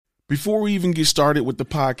Before we even get started with the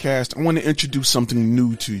podcast, I want to introduce something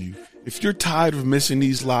new to you. If you're tired of missing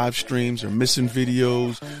these live streams or missing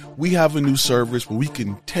videos, we have a new service where we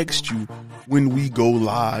can text you when we go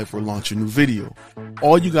live or launch a new video.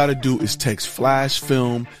 All you got to do is text Flash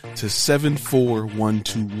Film to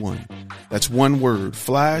 74121. That's one word,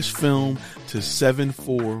 Flash Film to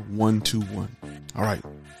 74121. All right,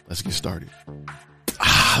 let's get started.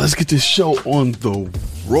 Let's get this show on the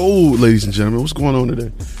road, ladies and gentlemen. What's going on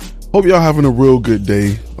today? Hope y'all having a real good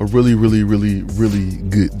day. A really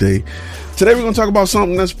good day. Today we're going to talk about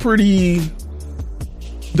something that's pretty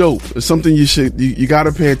dope. It's something you got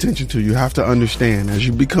to pay attention to. You have to understand. As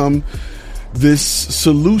you become this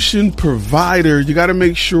solution provider, you got to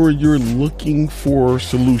make sure you're looking for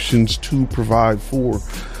solutions to provide for.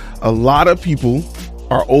 A lot of people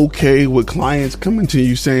are okay with clients coming to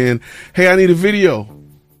you saying, hey, I need a video.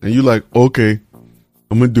 And you're like, okay,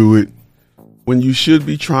 I'm going to do it. When you should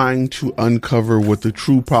be trying to uncover what the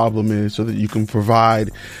true problem is so that you can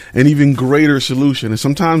provide an even greater solution. And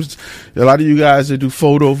sometimes a lot of you guys that do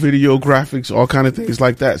photo, video, graphics, all kind of things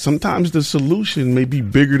like that, sometimes the solution may be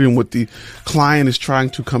bigger than what the client is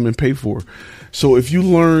trying to come and pay for. So if you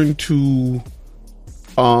learn to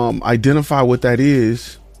identify what that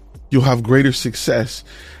is, you'll have greater success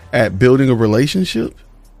at building a relationship,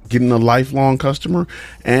 getting a lifelong customer,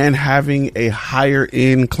 and having a higher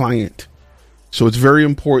end client. So it's very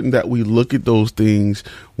important that we look at those things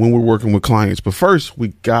when we're working with clients. But first,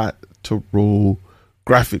 we got to roll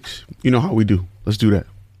graphics. You know how we do. Let's do that.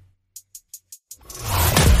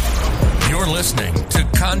 You're listening to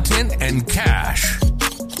Content and Cash,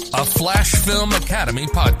 a Flash Film Academy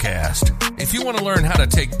podcast. If you want to learn how to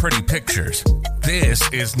take pretty pictures, this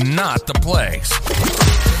is not the place.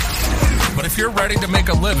 But if you're ready to make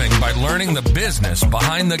a living by learning the business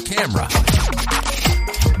behind the camera,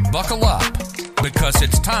 buckle up, because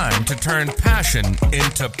it's time to turn passion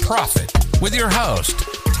into profit with your host,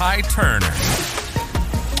 Ty Turner.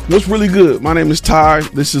 What's really good? My name is Ty.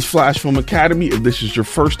 This is Flash Film Academy. If this is your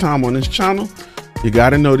first time on this channel, you got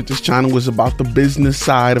to know that this channel is about the business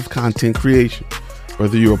side of content creation.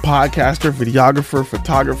 Whether you're a podcaster, videographer,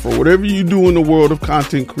 photographer, whatever you do in the world of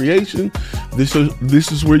content creation, this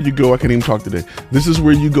is where you go. I can't even talk today. This is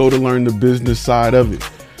where you go to learn the business side of it.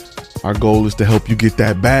 Our goal is to help you get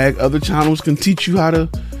that bag. Other channels can teach you how to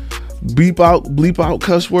bleep out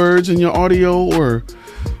cuss words in your audio, or,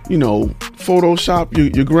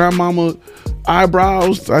 Photoshop your grandmama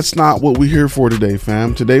eyebrows. That's not what we're here for today,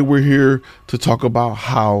 fam. Today we're here to talk about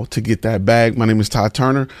how to get that bag. My name is Ty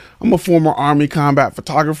Turner. I'm a former Army combat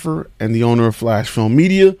photographer and the owner of Flash Film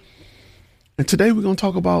Media. And today we're going to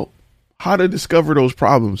talk about how to discover those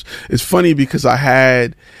problems. It's funny because I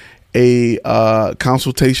had a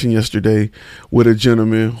consultation yesterday with a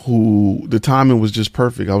gentleman who the timing was just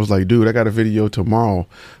perfect. I was like, dude, I got a video tomorrow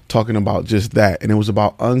talking about just that. And it was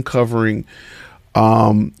about uncovering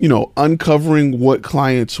what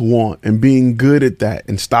clients want and being good at that,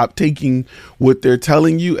 and stop taking what they're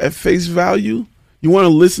telling you at face value. You want to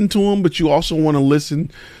listen to them, but you also want to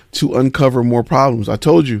listen to uncover more problems. I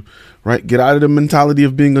told you, right? Get out of the mentality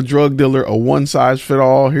of being a drug dealer, a one size fit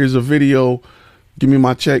all. Here's a video. Give me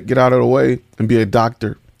my check, get out of the way, and be a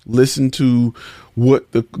doctor. Listen to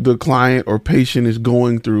what the client or patient is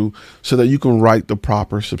going through so that you can write the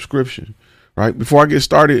proper subscription, right? Before I get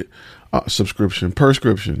started, prescription.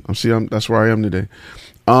 That's where I am today.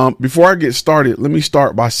 Before I get started, let me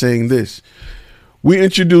start by saying this. We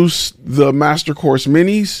introduced the Master Course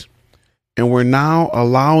Minis, and we're now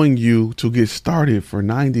allowing you to get started for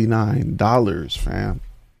 $99, fam.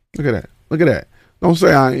 Look at that. Don't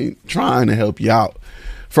say I ain't trying to help you out.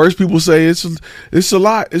 First, people say it's a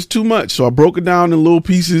lot. It's too much. So I broke it down in little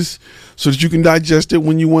pieces so that you can digest it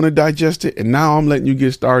when you want to digest it. And now I'm letting you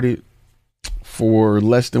get started for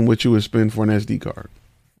less than what you would spend for an SD card.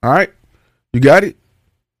 All right. You got it?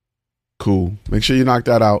 Cool. Make sure you knock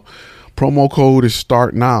that out. Promo code is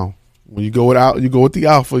START NOW. When you go with the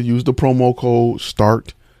alpha, use the promo code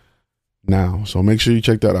START NOW. So make sure you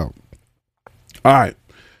check that out. All right.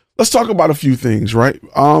 Let's talk about a few things, right?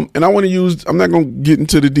 And I'm not going to get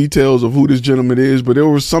into the details of who this gentleman is, but there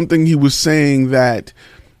was something he was saying that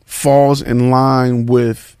falls in line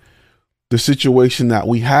with the situation that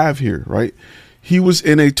we have here, right? He was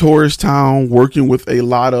in a tourist town working with a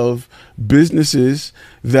lot of businesses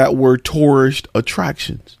that were tourist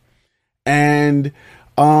attractions. And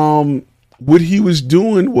what he was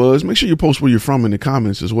doing was, make sure you post where you're from in the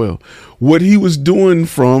comments as well. What he was doing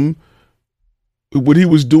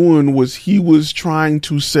was he was trying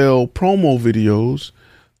to sell promo videos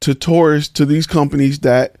to tourists, to these companies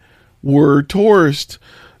that were tourist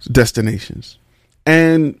destinations.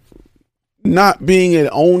 And not being an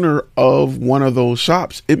owner of one of those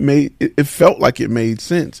shops, it felt like it made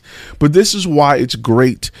sense. But this is why it's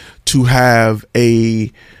great to have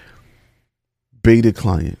a beta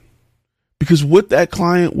client, because what that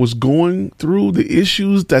client was going through, the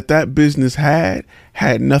issues that business had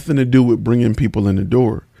nothing to do with bringing people in the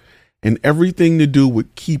door, and everything to do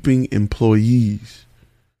with keeping employees.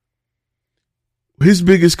 His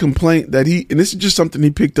biggest complaint and this is just something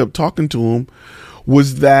he picked up talking to him,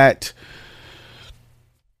 was that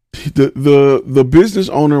the business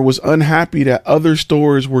owner was unhappy that other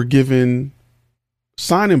stores were giving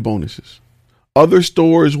sign-in bonuses. Other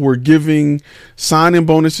stores were giving sign-in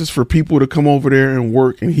bonuses for people to come over there and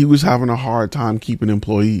work, and he was having a hard time keeping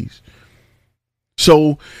employees.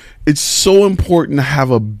 So it's so important to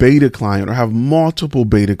have a beta client or have multiple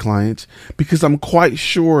beta clients, because I'm quite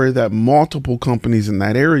sure that multiple companies in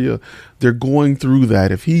that area, they're going through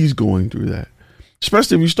that if he's going through that.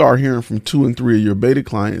 Especially if you start hearing from 2 and 3 of your beta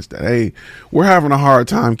clients that, hey, we're having a hard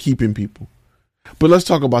time keeping people. But let's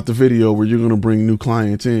talk about the video where you're going to bring new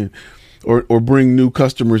clients in or bring new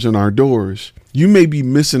customers in our doors. You may be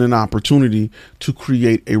missing an opportunity to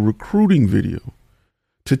create a recruiting video,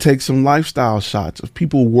 to take some lifestyle shots of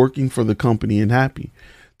people working for the company and happy,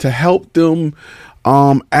 to help them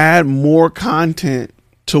add more content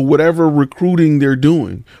to whatever recruiting they're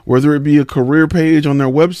doing, whether it be a career page on their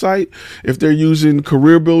website, if they're using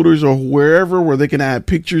Career Builders or wherever where they can add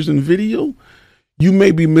pictures and video. You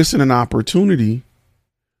may be missing an opportunity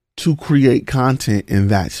to create content in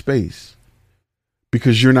that space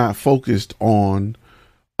because you're not focused on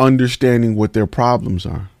understanding what their problems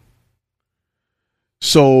are.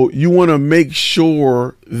 So you want to make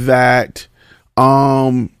sure that,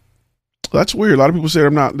 that's weird. A lot of people say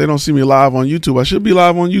they don't see me live on YouTube. I should be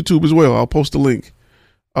live on YouTube as well. I'll post a link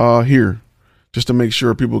here just to make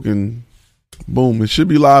sure people can, boom, it should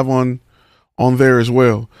be live on there as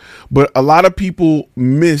well. But a lot of people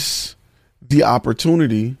miss the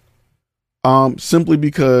opportunity simply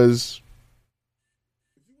because,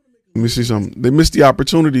 let me see something. They miss the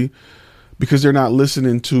opportunity because they're not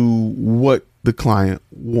listening to what the client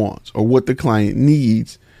wants or what the client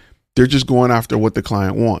needs. They're just going after what the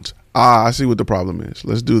client wants. I see what the problem is.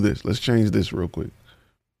 Let's do this. Let's change this real quick.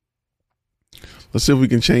 Let's see if we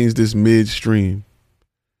can change this midstream.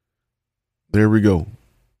 There we go.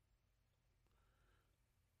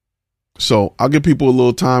 So I'll give people a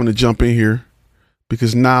little time to jump in here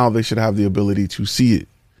because now they should have the ability to see it.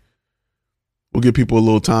 We'll give people a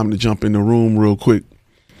little time to jump in the room real quick.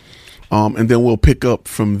 And then we'll pick up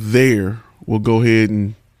from there. We'll go ahead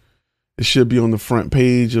and it should be on the front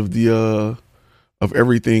page of the of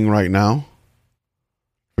everything right now.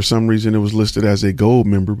 For some reason, it was listed as a gold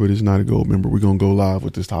member, but it's not a gold member. We're going to go live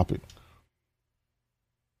with this topic.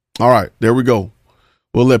 All right, there we go.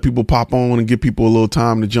 We'll let people pop on and give people a little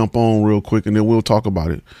time to jump on real quick, and then we'll talk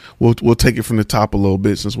about it. We'll take it from the top a little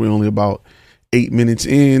bit since we're only about 8 minutes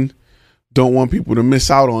in. Don't want people to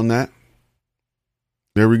miss out on that.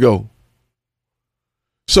 There we go.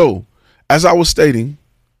 So, as I was stating,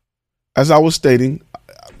 I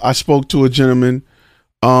spoke to a gentleman.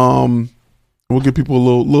 We'll give people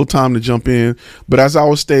a little time to jump in. But as I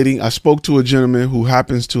was stating, I spoke to a gentleman who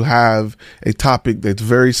happens to have a topic that's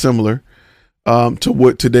very similar to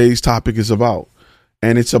what today's topic is about.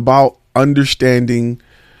 And it's about understanding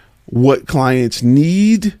what clients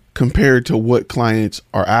need compared to what clients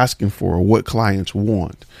are asking for or what clients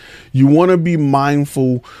want. You want to be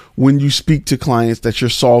mindful when you speak to clients that you're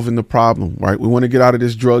solving the problem, right? We want to get out of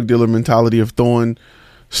this drug dealer mentality of throwing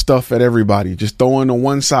stuff at everybody, just throwing a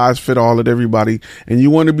one size fit all at everybody. And you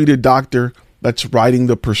want to be the doctor that's writing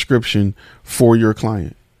the prescription for your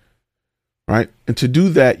client, right? And to do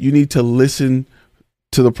that, you need to listen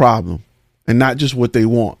to the problem and not just what they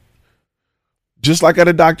want. Just like at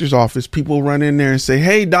a doctor's office, people run in there and say,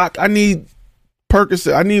 hey, doc, I need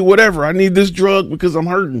Percocet. I need whatever. I need this drug because I'm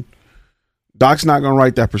hurting. Doc's not going to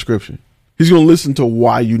write that prescription. He's going to listen to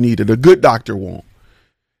why you need it. A good doctor won't.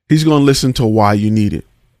 He's going to listen to why you need it.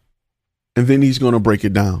 And then he's going to break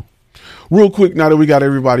it down. Real quick, now that we got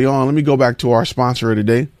everybody on, let me go back to our sponsor of the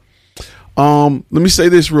day. Let me say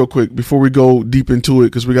this real quick before we go deep into it,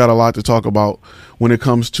 because we got a lot to talk about when it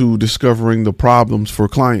comes to discovering the problems for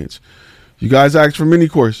clients. You guys asked for mini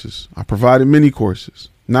courses. I provided mini courses.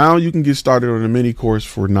 Now you can get started on a mini course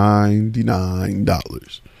for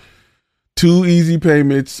 $99. 2 easy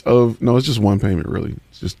payments no, it's just one payment really.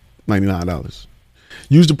 It's just $99.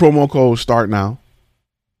 Use the promo code START NOW.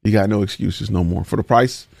 You got no excuses no more. For the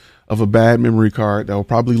price of a bad memory card that will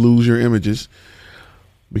probably lose your images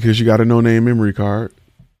because you got a no-name memory card,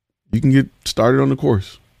 you can get started on the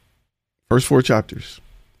course. First 4 chapters.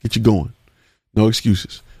 Get you going. No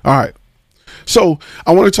excuses. All right. So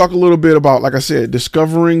I want to talk a little bit about, like I said,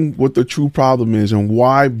 discovering what the true problem is and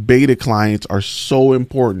why beta clients are so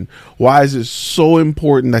important. Why is it so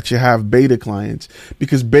important that you have beta clients?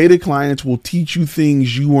 Because beta clients will teach you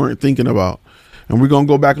things you weren't thinking about. And we're going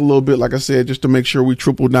to go back a little bit, like I said, just to make sure we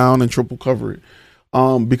triple down and triple cover it.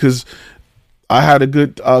 Because I had a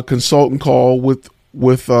good consultant call with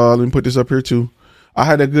let me put this up here too. I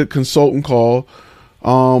had a good consultant call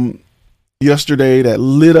yesterday that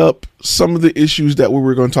lit up some of the issues that we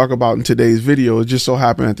were going to talk about in today's video. It just so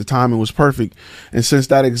happened at the time it was perfect. And since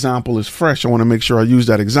that example is fresh, I want to make sure I use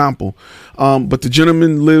that example. But the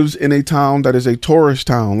gentleman lives in a town that is a tourist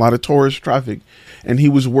town, a lot of tourist traffic. And he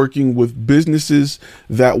was working with businesses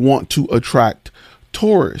that want to attract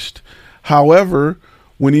tourists. However,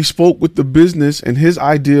 when he spoke with the business and his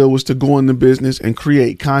idea was to go in the business and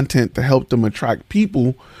create content to help them attract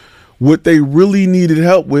people, what they really needed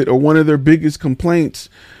help with, or one of their biggest complaints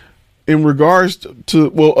in regards to,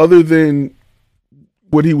 well, other than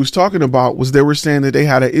what he was talking about, was they were saying that they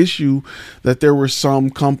had an issue that there were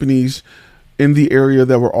some companies in the area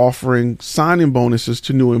that were offering signing bonuses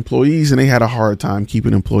to new employees, and they had a hard time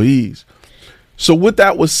keeping employees. So what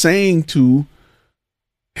that was saying to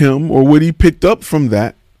him, or what he picked up from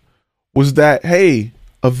that, was that, hey,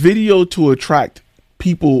 a video to attract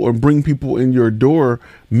people or bring people in your door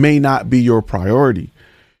may not be your priority.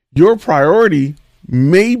 Your priority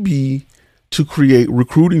may be to create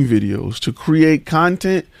recruiting videos, to create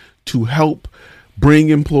content to help bring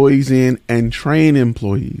employees in and train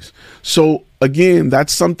employees. So again,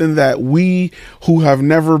 that's something that we who have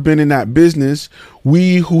never been in that business,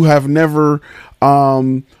 we who have never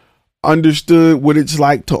understood what it's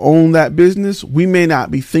like to own that business, we may not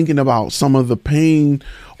be thinking about some of the pain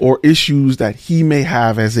or issues that he may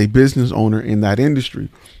have as a business owner in that industry.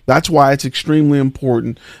 That's why it's extremely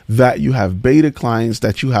important that you have beta clients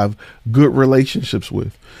that you have good relationships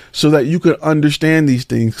with, so that you can understand these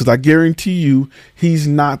things. Because I guarantee you, he's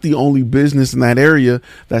not the only business in that area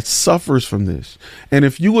that suffers from this. And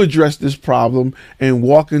if you address this problem and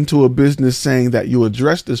walk into a business saying that you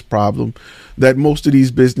address this problem that most of these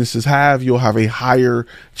businesses have, you'll have a higher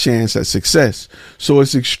chance at success. So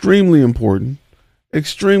it's extremely important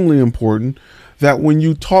that when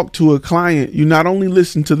you talk to a client, you not only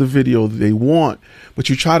listen to the video that they want, but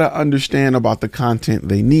you try to understand about the content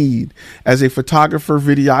they need. As a photographer,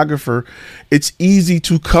 videographer, it's easy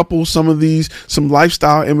to couple some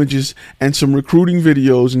lifestyle images and some recruiting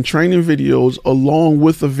videos and training videos along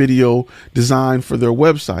with a video designed for their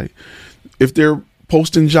website. If they're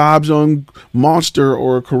posting jobs on Monster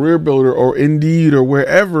or Career Builder or Indeed or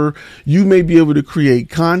wherever, you may be able to create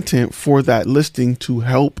content for that listing to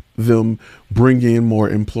help them bring in more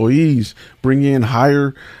employees, bring in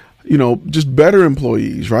higher, just better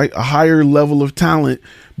employees, right? A higher level of talent,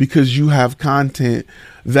 because you have content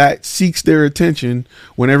that seeks their attention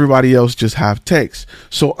when everybody else just have text.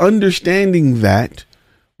 So understanding that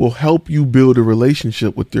will help you build a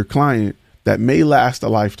relationship with your client that may last a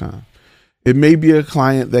lifetime. It may be a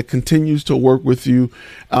client that continues to work with you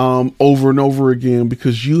over and over again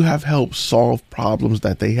because you have helped solve problems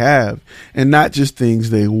that they have and not just things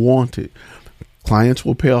they wanted. Clients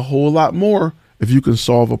will pay a whole lot more if you can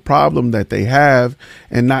solve a problem that they have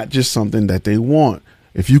and not just something that they want.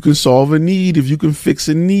 If you can solve a need, if you can fix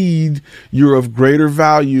a need, you're of greater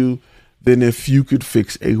value than if you could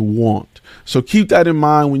fix a want. So keep that in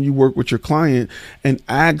mind when you work with your client and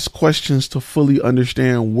ask questions to fully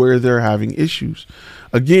understand where they're having issues.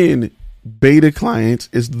 Again, beta clients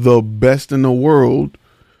is the best in the world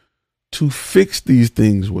to fix these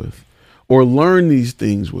things with or learn these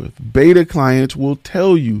things with. Beta clients will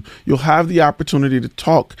tell you, you'll have the opportunity to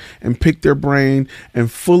talk and pick their brain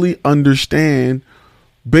and fully understand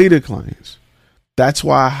beta clients. That's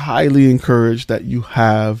why I highly encourage that you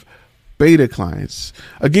have beta clients.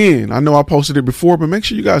 Again, I know I posted it before, but make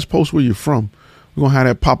sure you guys post where you're from. We're going to have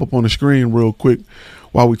that pop up on the screen real quick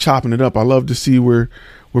while we're chopping it up. I love to see where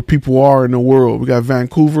people are in the world. We got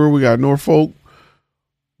Vancouver, we got Norfolk,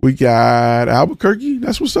 we got Albuquerque.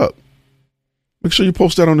 That's what's up. Make sure you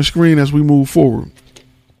post that on the screen as we move forward.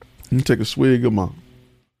 Let me take a swig of mine.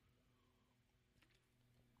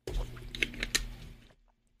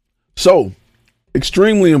 So,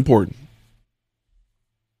 extremely important.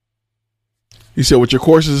 He said, with your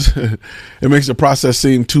courses, it makes the process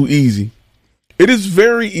seem too easy. It is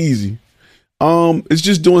very easy. It's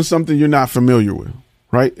just doing something you're not familiar with,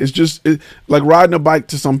 right? It's just like riding a bike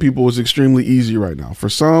to some people is extremely easy right now. For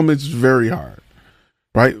some, it's very hard,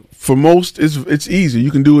 right? For most, it's easy.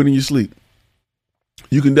 You can do it in your sleep.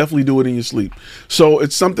 You can definitely do it in your sleep. So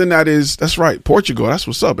it's something that's right. Portugal, that's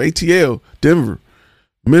what's up. ATL, Denver,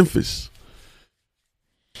 Memphis.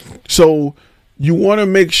 So you want to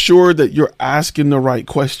make sure that you're asking the right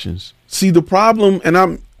questions. See the problem, and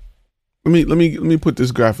let me put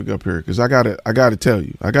this graphic up here because I gotta tell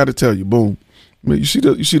you. Boom. You see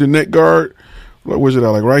the neck guard? Where's it at?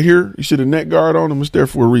 Like right here? You see the neck guard on them? It's there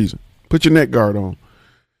for a reason. Put your neck guard on.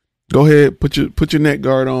 Go ahead, put your neck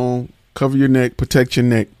guard on. Cover your neck, protect your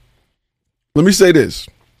neck. Let me say this.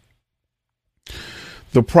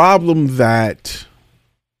 The problem that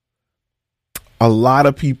a lot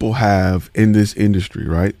of people have in this industry,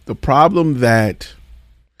 right? The problem that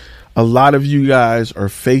a lot of you guys are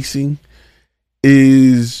facing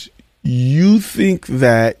is you think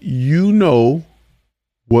that you know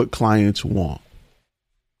what clients want.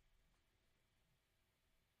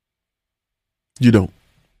 You don't.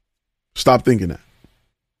 Stop thinking that.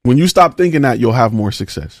 When you stop thinking that, you'll have more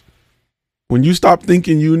success. When you stop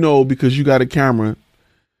thinking you know because you got a camera,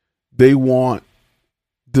 they want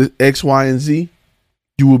the X, Y, and Z,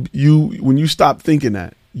 when you stop thinking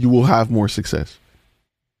that, you will have more success.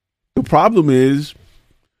 The problem is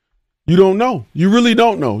you don't know. You really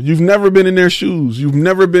don't know. You've never been in their shoes. You've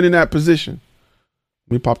never been in that position.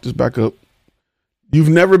 Let me pop this back up. You've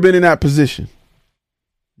never been in that position.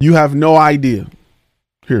 You have no idea.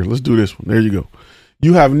 Here, let's do this one. There you go.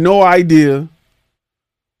 You have no idea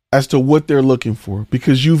as to what they're looking for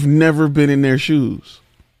because you've never been in their shoes.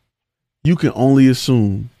 You can only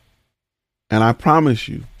assume. And I promise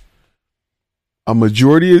you, a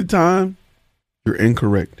majority of the time, you're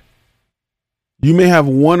incorrect. You may have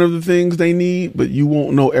one of the things they need, but you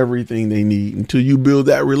won't know everything they need until you build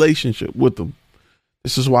that relationship with them.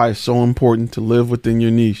 This is why it's so important to live within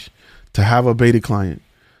your niche, to have a beta client,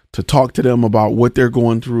 to talk to them about what they're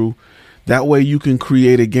going through. That way you can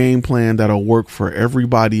create a game plan that'll work for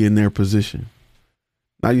everybody in their position.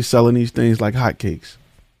 Now you're selling these things like hotcakes.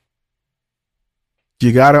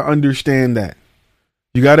 You got to understand that.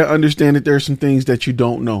 You got to understand that there's some things that you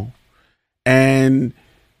don't know. And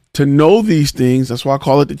to know these things, that's why I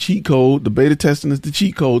call it the cheat code. The beta testing is the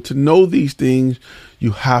cheat code. To know these things,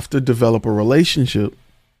 you have to develop a relationship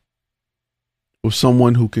with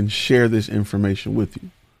someone who can share this information with you.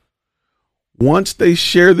 Once they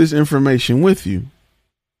share this information with you,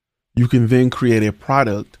 you can then create a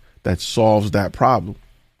product that solves that problem.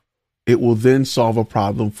 It will then solve a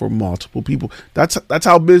problem for multiple people. That's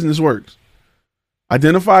how business works.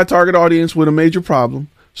 Identify a target audience with a major problem,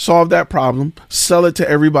 solve that problem, sell it to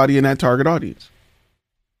everybody in that target audience.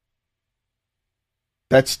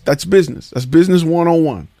 That's business. That's business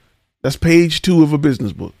 101. That's page 2 of a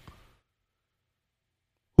business book.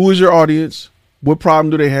 Who is your audience? What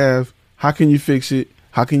problem do they have? How can you fix it?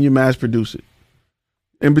 How can you mass produce it?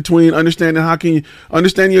 In between understanding how can you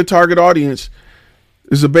understand your target audience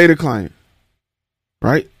is a beta client,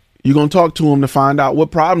 right? You're going to talk to them to find out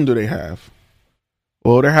what problem do they have.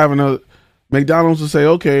 Well, they're having a McDonald's to say,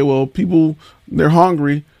 okay, well, people, they're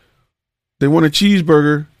hungry. They want a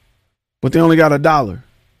cheeseburger, but they only got $1.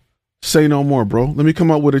 Say no more, bro. Let me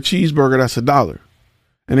come up with a cheeseburger that's $1.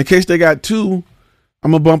 And in case they got 2,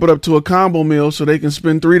 I'm going to bump it up to a combo meal so they can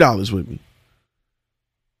spend $3 with me.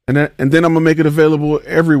 And then I'm going to make it available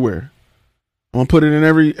everywhere. I'm going to put it in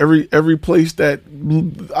every place that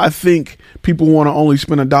I think people want to only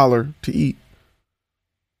spend $1 to eat.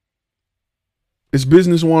 It's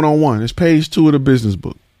business 101. It's page 2 of the business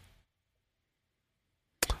book.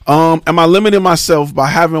 Am I limiting myself by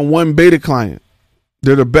having one beta client?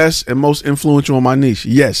 They're the best and most influential in my niche.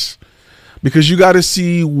 Yes, because you got to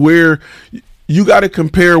see where you got to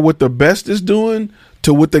compare what the best is doing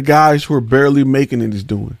to what the guys who are barely making it is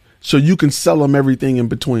doing. So you can sell them everything in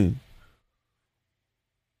between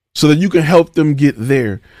so that you can help them get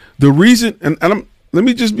there. The reason,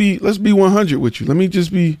 let's be 100 with you. Let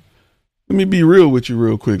me be real with you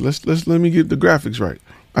real quick. Let me get the graphics right.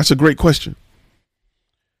 That's a great question.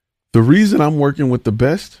 The reason I'm working with the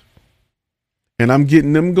best and I'm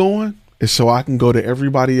getting them going is so I can go to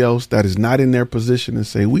everybody else that is not in their position and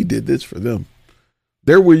say, we did this for them.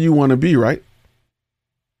 They're where you want to be, right?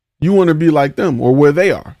 You want to be like them or where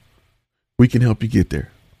they are. We can help you get there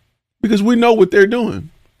because we know what they're doing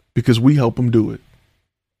because we help them do it.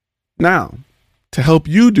 Now, to help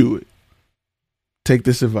you do it, take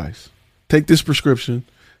this advice, take this prescription,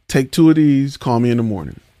 take 2 of these, call me in the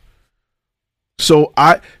morning. So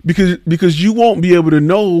because you won't be able to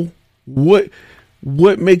know what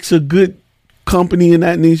makes a good company in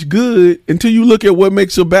that niche good until you look at what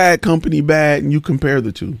makes a bad company bad and you compare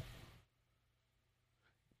the two.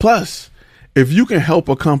 Plus, if you can help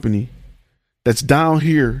a company that's down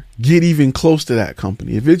here get even close to that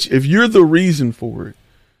company. If you're the reason for it,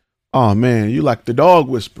 oh man, you like the dog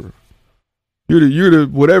whisperer. You're the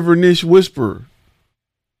whatever niche whisperer.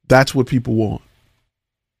 That's what people want.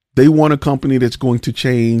 They want a company that's going to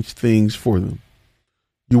change things for them.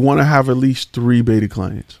 You want to have at least 3 beta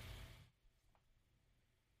clients.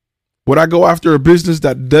 Would I go after a business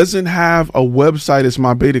that doesn't have a website as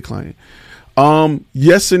my beta client?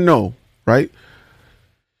 Yes and no, right?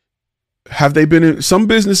 Have they been in? Some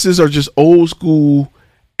businesses are just old school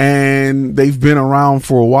and they've been around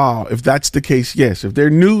for a while. If that's the case, yes. If they're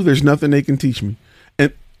new, there's nothing they can teach me.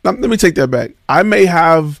 And let me take that back. I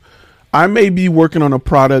may be working on a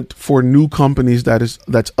product for new companies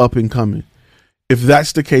that's up and coming. If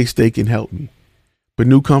that's the case, they can help me. But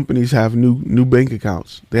new companies have new bank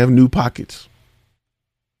accounts. They have new pockets.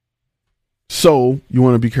 So you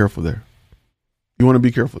want to be careful there.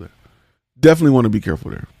 Definitely want to be careful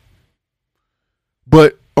there.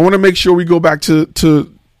 But I want to make sure we go back to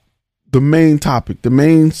the main topic. The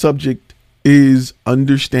main subject is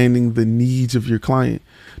understanding the needs of your client.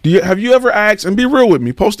 Have you ever asked, and be real with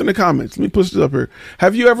me, post in the comments. Let me push this up here.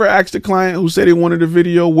 Have you ever asked a client who said they wanted a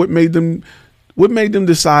video, what made them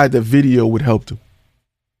decide that video would help them?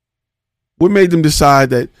 What made them decide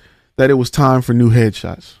that it was time for new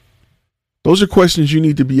headshots? Those are questions you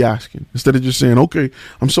need to be asking instead of just saying, okay,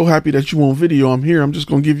 I'm so happy that you want video. I'm here. I'm just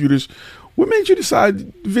going to give you this. What made you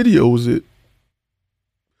decide video was it?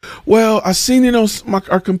 Well, I seen it on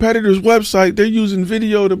our competitor's website. They're using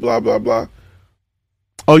video to blah, blah, blah.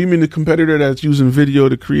 Oh, you mean the competitor that's using video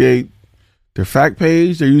to create their fact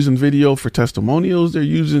page? They're using video for testimonials.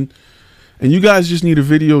 And you guys just need a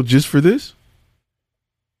video just for this?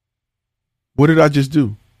 What did I just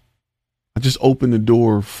do? I just opened the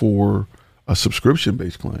door for a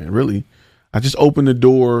subscription-based client, really. I just opened the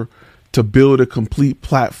door to build a complete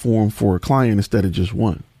platform for a client instead of just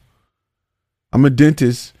one. I'm a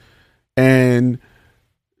dentist, and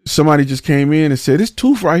somebody just came in and said, this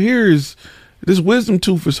tooth right here this wisdom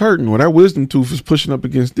tooth is hurting. Well, that wisdom tooth is pushing up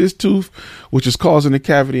against this tooth, which is causing a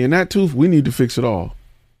cavity in that tooth. We need to fix it all.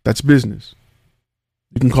 That's business.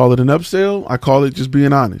 You can call it an upsell. I call it just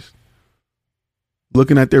being honest.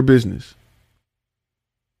 Looking at their business.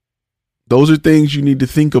 Those are things you need to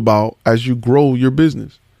think about as you grow your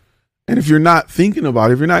business. And if you're not thinking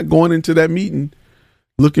about it, if you're not going into that meeting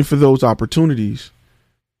looking for those opportunities,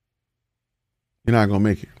 you're not going to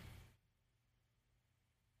make it.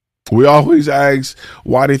 We always ask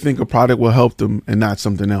why they think a product will help them and not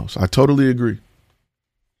something else. I totally agree.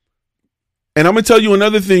 And I'm going to tell you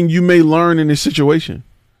another thing you may learn in this situation,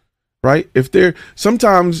 right? If they're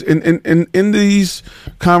sometimes in these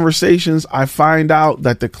conversations, I find out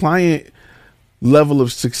that the client level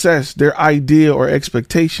of success, their idea or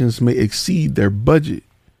expectations may exceed their budget.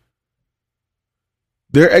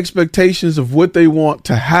 Their expectations of what they want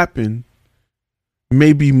to happen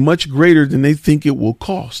may be much greater than they think it will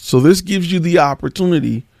cost. So this gives you the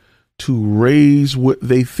opportunity to raise what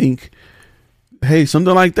they think. Hey,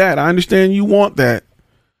 something like that. I understand you want that,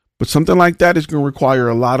 but something like that is going to require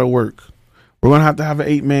a lot of work. We're going to have an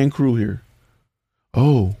 8-man crew here.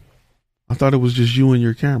 Oh, I thought it was just you and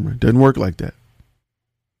your camera. It doesn't work like that.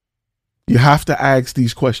 You have to ask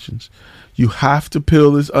these questions. You have to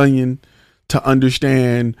peel this onion to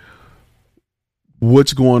understand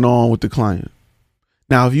what's going on with the client.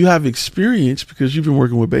 Now, if you have experience because you've been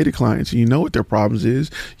working with beta clients and you know what their problems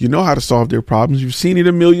is, you know how to solve their problems, you've seen it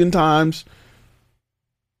a million times,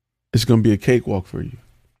 it's going to be a cakewalk for you.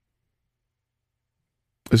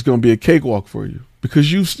 It's going to be a cakewalk for you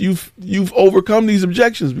because you've overcome these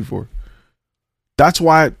objections before. That's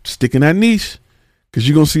why stick in that niche, because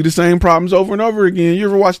you're going to see the same problems over and over again. You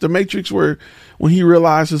ever watch The Matrix where when he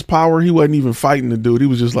realized his power, he wasn't even fighting the dude. He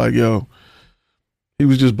was just like, yo, he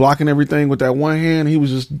was just blocking everything with that one hand. He was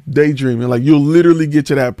just daydreaming. Like, you'll literally get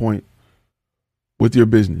to that point with your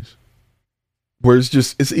business where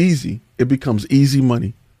it's easy. It becomes easy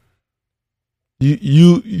money.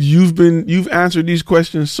 You've answered these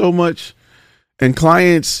questions so much, and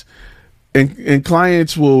clients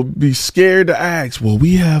will be scared to ask, well,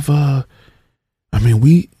 we have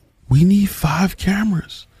we need 5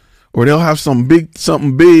 cameras, or they'll have something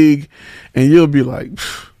big and you'll be like,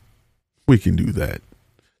 we can do that.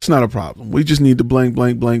 It's not a problem. We just need to blank,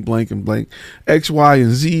 blank, blank, blank, and blank X, Y,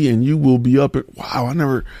 and Z, and you will be up at,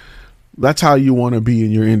 wow, that's how you want to be in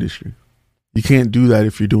your industry. You can't do that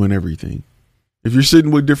if you're doing everything. If you're sitting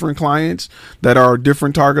with different clients that are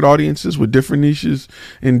different target audiences with different niches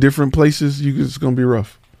in different places, it's going to be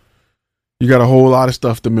rough. You got a whole lot of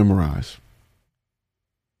stuff to memorize.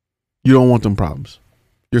 You don't want them problems.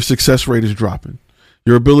 Your success rate is dropping.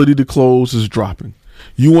 Your ability to close is dropping.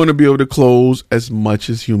 You want to be able to close as much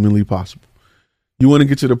as humanly possible. You want to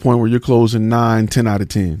get to the point where you're closing 9, 10 out of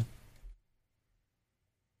 10.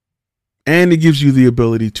 And it gives you the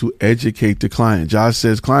ability to educate the client. Josh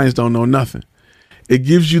says clients don't know nothing. It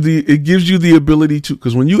gives you the ability to,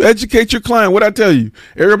 because when you educate your client, what I tell you,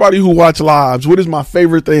 everybody who watch lives, what is my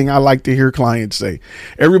favorite thing I like to hear clients say?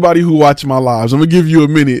 Everybody who watch my lives, I'm gonna give you a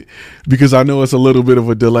minute because I know it's a little bit of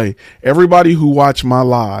a delay. Everybody who watch my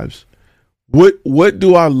lives, what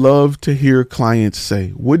do I love to hear clients say?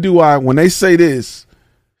 When they say this,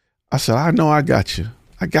 I said, I know I got you.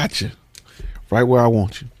 I got you right where I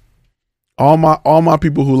want you. All my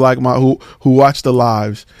people who like who watch the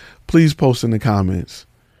lives, please post in the comments.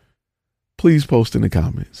 Please post in the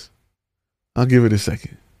comments. I'll give it a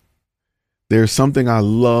second. There's something I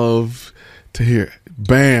love to hear.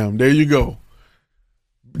 Bam. There you go.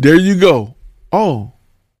 There you go. Oh,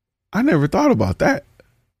 I never thought about that.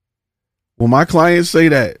 When my clients say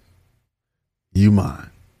that, you mine.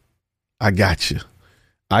 I got you.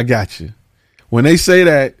 I got you. When they say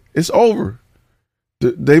that, it's over.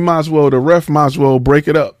 The ref might as well break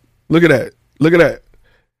it up. Look at that. Look at that.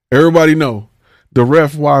 Everybody know the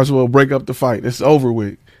ref might as well break up the fight. It's over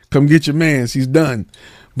with. Come get your mans. He's done.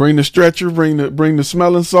 Bring the stretcher. Bring the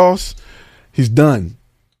smelling sauce. He's done.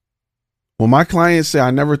 When my clients say, I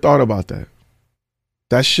never thought about that,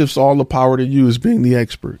 that shifts all the power to you as being the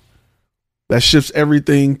expert. That shifts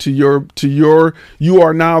everything to your, you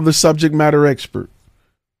are now the subject matter expert.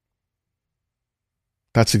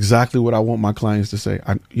 That's exactly what I want my clients to say.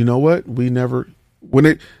 You know what?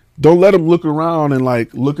 Don't let them look around and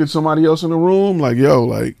like look at somebody else in the room. Like, yo,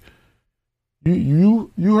 like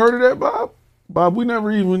you heard of that, Bob? Bob, we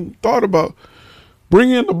never even thought about.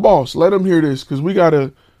 Bring in the boss. Let them hear this because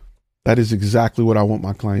that is exactly what I want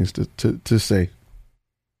my clients to say.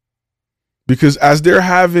 Because as they're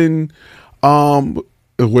having,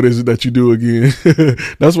 what is it that you do again?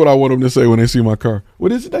 That's what I want them to say when they see my car.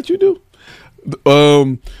 What is it that you do?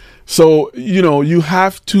 So, you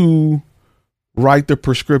have to write the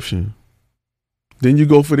prescription. Then you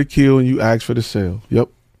go for the kill and you ask for the sale. Yep.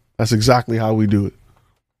 That's exactly how we do it.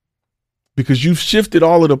 Because you've shifted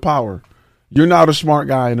all of the power. You're not a smart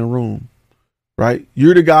guy in the room, right?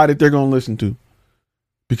 You're the guy that they're going to listen to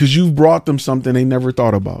because you've brought them something they never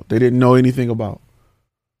thought about. They didn't know anything about.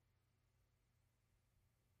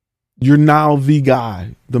 You're now the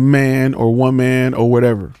guy, the man or woman or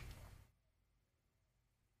whatever.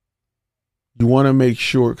 You want to make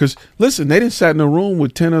sure, because listen, they didn't sat in a room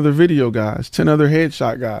with 10 other video guys, 10 other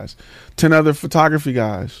headshot guys, 10 other photography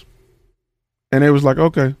guys. And they was like,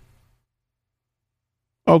 okay.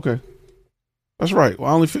 That's right.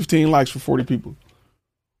 Well, only 15 likes for 40 people.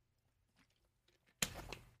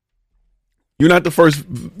 You're not the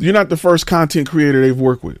first content creator they've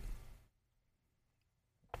worked with.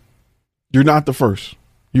 You're not the first.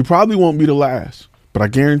 You probably won't be the last, but I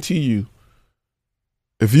guarantee you,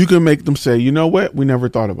 if you can make them say, you know what? We never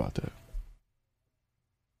thought about that.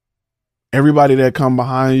 Everybody that come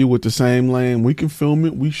behind you with the same lane, we can film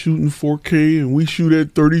it. We shoot in 4K and we shoot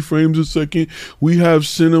at 30 frames a second. We have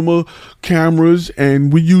cinema cameras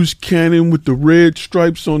and we use Canon with the red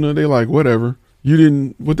stripes on it. They like, whatever.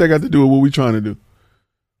 What they got to do with what we trying to do?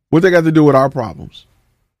 What they got to do with our problems?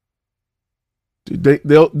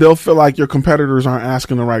 They'll feel like your competitors aren't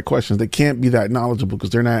asking the right questions. They can't be that knowledgeable because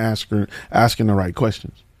they're not asking the right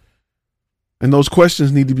questions. And those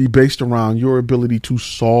questions need to be based around your ability to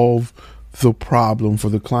solve the problem for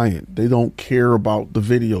the client. They don't care about the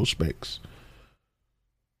video specs.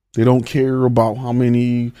 They don't care about how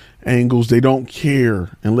many angles. They don't care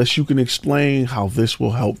unless you can explain how this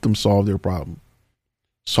will help them solve their problem.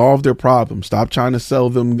 Solve their problem. Stop trying to sell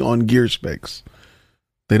them on gear specs.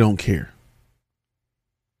 They don't care.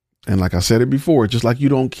 And like I said it before, just like you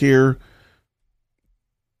don't care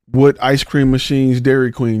what ice cream machines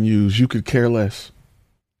Dairy Queen use, you could care less.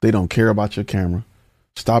 They don't care about your camera.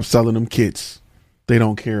 Stop selling them kits. They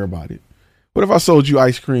don't care about it. What if I sold you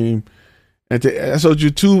ice cream? I sold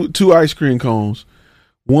you two ice cream cones.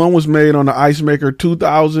 One was made on the Ice Maker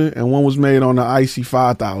 2000 and one was made on the Icy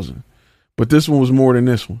 5000. But this one was more than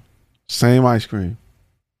this one. Same ice cream.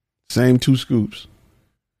 Same 2 scoops.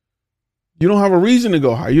 You don't have a reason to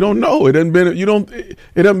go high. You don't know. It doesn't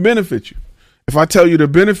benefit you. If I tell you the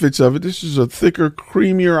benefits of it, this is a thicker,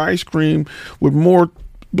 creamier ice cream with more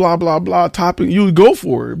blah, blah, blah topping. You would go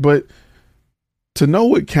for it. But to know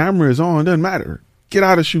what camera is on doesn't matter. Get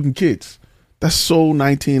out of shooting kits. That's so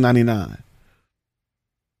 1999.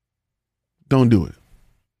 Don't do it.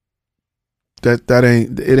 That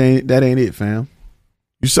ain't it, fam.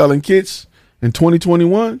 You selling kits in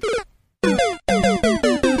 2021?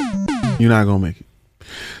 You're not going to make it.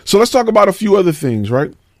 So let's talk about a few other things,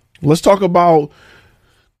 right? Let's talk about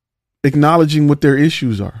acknowledging what their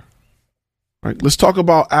issues are, right? Let's talk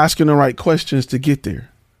about asking the right questions to get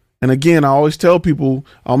there. And again, I always tell people,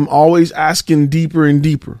 I'm always asking deeper and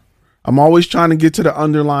deeper. I'm always trying to get to the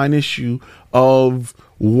underlying issue of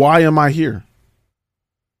why am I here?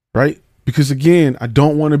 Right? Because again, I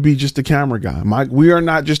don't want to be just a camera guy. We are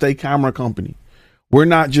not just a camera company. We're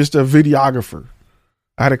not just a videographer.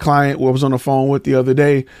 I had a client who I was on the phone with the other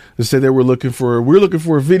day that said we're looking for a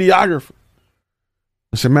videographer.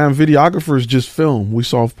 I said, man, videographers just film. We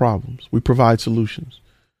solve problems. We provide solutions.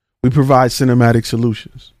 We provide cinematic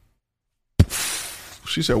solutions.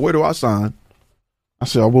 She said, where do I sign? I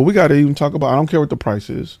said, well, we got to even talk about, I don't care what the price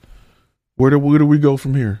is. Where do we go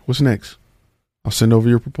from here? What's next? I'll send over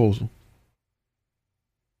your proposal.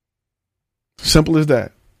 Simple as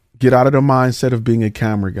that. Get out of the mindset of being a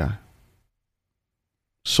camera guy.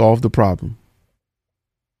 Solve the problem.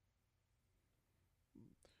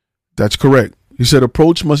 That's correct. He said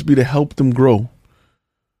approach must be to help them grow.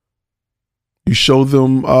 You show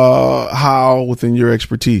them how within your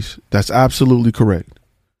expertise. That's absolutely correct.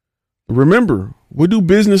 Remember, what do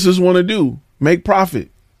businesses want to do? Make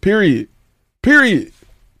profit. Period.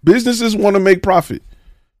 Businesses want to make profit.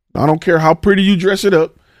 I don't care how pretty you dress it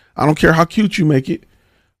up. I don't care how cute you make it.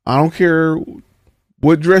 I don't care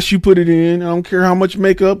what dress you put it in. I don't care how much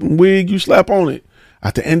makeup and wig you slap on it.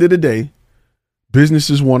 At the end of the day,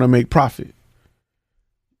 businesses want to make profit.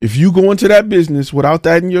 If you go into that business without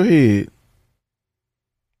that in your head,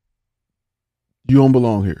 you don't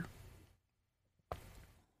belong here.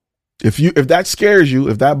 If that scares you,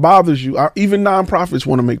 if that bothers you, even nonprofits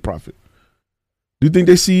want to make profit. Do you think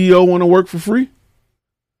their CEO want to work for free?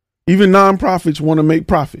 Even nonprofits want to make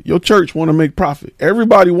profit. Your church want to make profit.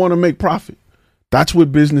 Everybody want to make profit. That's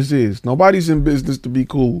what business is. Nobody's in business to be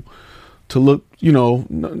cool, to look,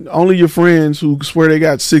 only your friends who swear they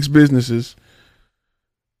got 6 businesses.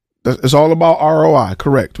 It's all about ROI,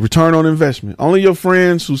 correct? Return on investment. Only your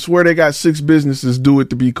friends who swear they got 6 businesses do it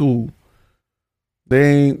to be cool.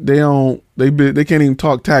 They can't even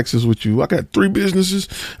talk taxes with you. I got 3 businesses.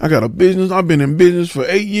 I got a business. I've been in business for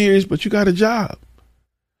 8 years, but you got a job.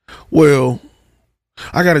 Well,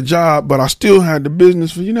 I got a job, but I still had the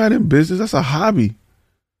business. You're not in business. That's a hobby.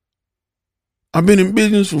 I've been in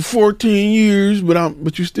business for 14 years,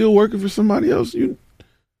 but you're still working for somebody else. That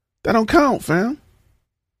don't count, fam.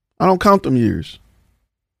 I don't count them years.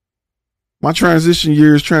 My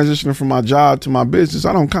transitioning from my job to my business,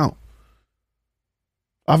 I don't count.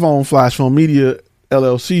 I've owned Flash Film Media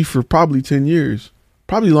LLC for probably 10 years,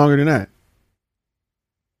 probably longer than that.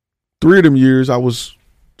 3 of them years I was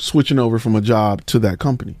switching over from a job to that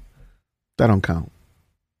company. That don't count.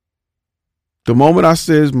 The moment I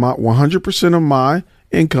says my 100% of my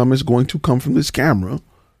income is going to come from this camera,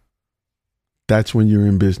 that's when you're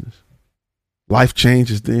in business. Life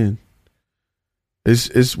changes then.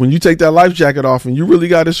 It's when you take that life jacket off and you really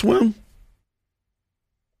got to swim,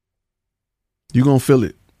 you're going to feel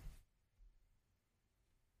it.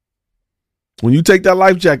 When you take that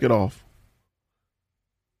life jacket off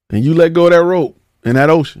and you let go of that rope in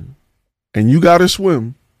that ocean and you got to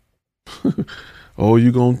swim, oh,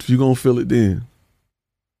 you're going to feel it then.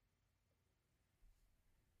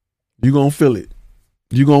 You're going to feel it.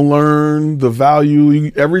 You're going to learn the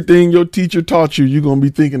value. Everything your teacher taught you, you're going to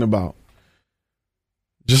be thinking about.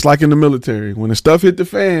 Just like in the military. When the stuff hit the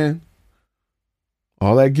fan,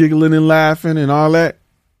 all that giggling and laughing and all that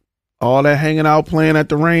hanging out, playing at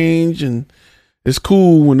the range, and it's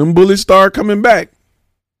cool. When them bullets start coming back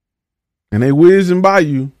and they whizzing by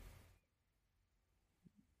you,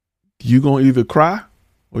 you going to either cry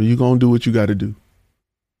or you going to do what you got to do.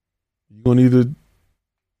 You're going to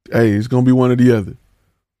it's going to be one or the other.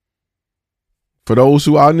 For those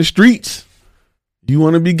who are out in the streets, you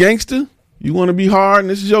want to be gangster, you want to be hard, and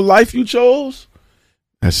this is your life you chose,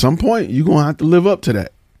 at some point, you're going to have to live up to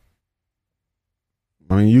that.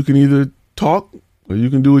 I mean, you can either talk or you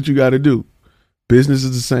can do what you got to do. Business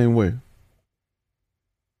is the same way.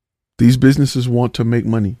 These businesses want to make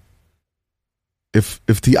money. If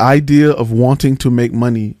the idea of wanting to make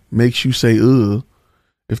money makes you say, ugh,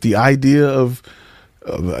 if the idea of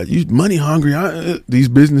you money hungry, these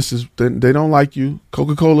businesses, they don't like you.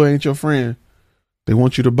 Coca-Cola ain't your friend. They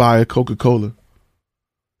want you to buy a Coca-Cola.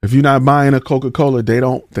 If you're not buying a Coca-Cola, they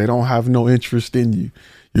don't have no interest in you.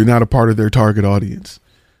 You're not a part of their target audience.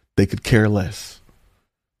 They could care less.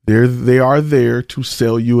 They are there to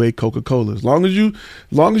sell you a Coca-Cola. As long as you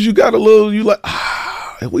got a little, you like,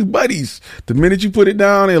 we buddies. The minute you put it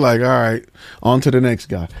down, they're like, all right, on to the next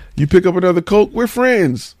guy. You pick up another Coke, we're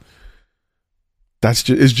friends. It's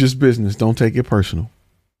just business. Don't take it personal.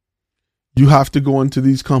 You have to go into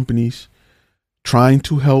these companies trying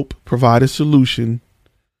to help provide a solution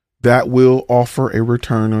that will offer a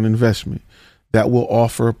return on investment, that will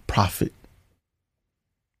offer profit,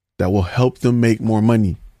 that will help them make more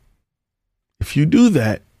money. If you do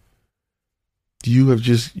that, you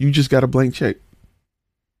just got a blank check.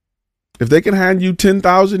 If they can hand you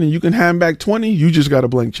 10,000 and you can hand back 20, you just got a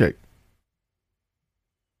blank check.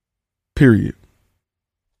 Period.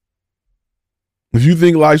 If you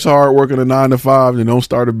think life's hard working a 9 to 5, then don't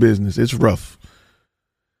start a business. It's rough.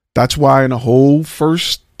 That's why in the whole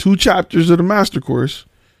first 2 chapters of the master course,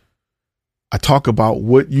 I talk about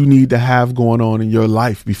what you need to have going on in your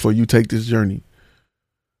life before you take this journey.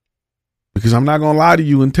 Because I'm not going to lie to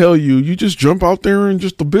you and tell you, you just jump out there and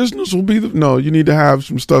just the business will be no, you need to have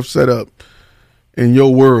some stuff set up in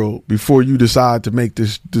your world before you decide to make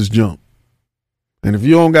this jump. And if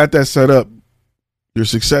you don't got that set up, your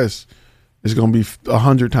success is going to be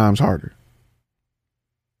 100 times harder.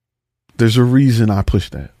 There's a reason I push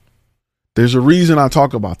that. There's a reason I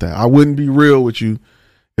talk about that. I wouldn't be real with you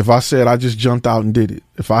if I said I just jumped out and did it.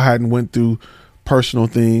 If I hadn't went through personal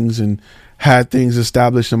things and had things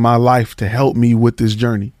established in my life to help me with this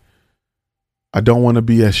journey. I don't want to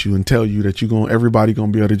BS you and tell you that everybody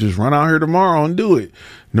going to be able to just run out here tomorrow and do it.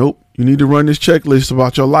 Nope. You need to run this checklist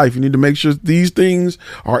about your life. You need to make sure these things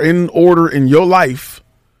are in order in your life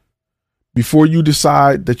before you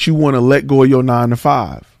decide that you want to let go of your 9 to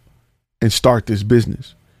 5 and start this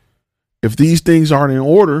business. If these things aren't in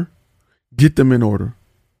order, get them in order.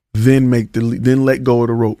 Then let go of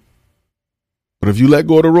the rope. But if you let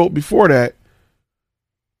go of the rope before that,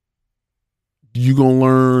 you're going to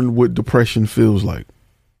learn what depression feels like.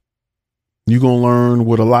 You're going to learn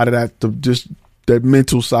what a lot of that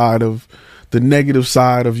mental side of the negative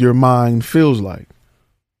side of your mind feels like.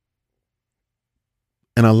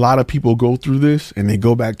 And a lot of people go through this and they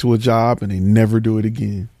go back to a job and they never do it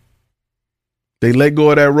again. They let go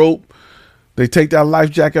of that rope. They take that life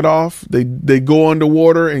jacket off. They go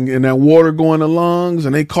underwater and that water go in the lungs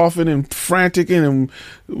and they coughing and frantic. And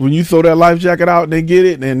when you throw that life jacket out and they get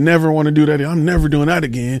it, they never want to do that. I'm never doing that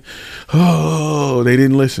again. Oh, they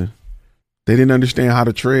didn't listen. They didn't understand how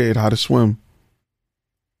to tread, how to swim.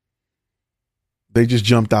 They just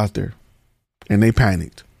jumped out there and they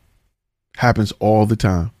panicked. Happens all the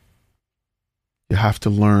time. You have to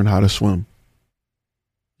learn how to swim.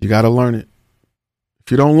 You got to learn it.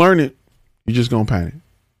 If you don't learn it, you're just going to panic.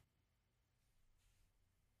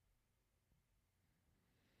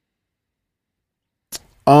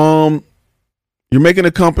 You're making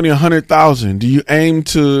a company 100,000. Do you aim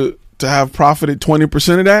to have profited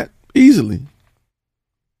 20% of that? Easily.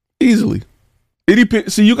 It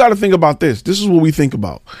depends. See, you got to think about this. This is what we think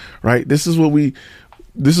about, right? This is why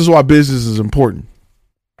business is important.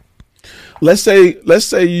 Let's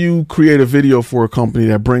say you create a video for a company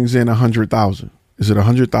that brings in 100,000. Is it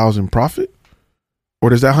 100,000 profit? Or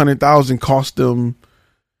does that 100,000 cost them,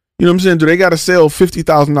 you know what I'm saying? Do they got to sell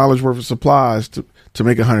 $50,000 worth of supplies to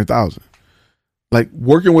make 100,000? Like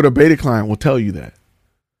working with a beta client will tell you that.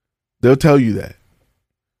 They'll tell you that.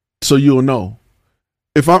 So you'll know.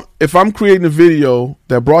 If I'm creating a video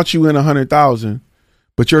that brought you in 100,000,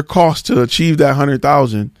 but your cost to achieve that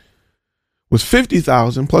 100,000 was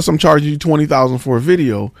 50,000, plus I'm charging you 20,000 for a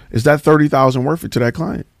video, is that 30,000 worth it to that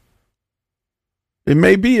client? It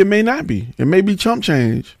may be, it may not be. It may be chump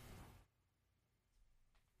change.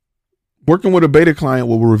 Working with a beta client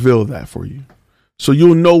will reveal that for you. So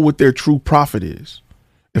you'll know what their true profit is.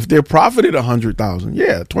 If they're profited 100,000,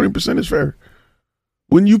 yeah, 20% is fair.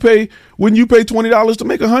 When you pay $20 to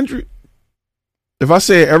make 100, if I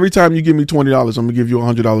say every time you give me $20, I'm gonna give you a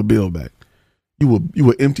 $100 bill back, you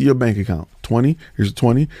will empty your bank account. 20, here's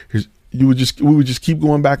 20, we would just keep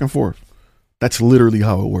going back and forth. That's literally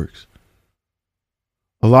how it works.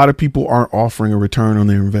 A lot of people aren't offering a return on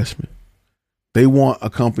their investment. They want a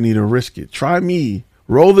company to risk it. Try me.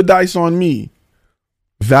 Roll the dice on me.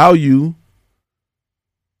 Value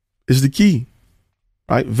is the key,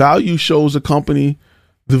 right? Value shows a company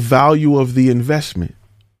the value of the investment.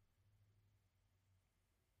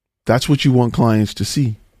 That's what you want clients to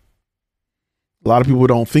see. A lot of people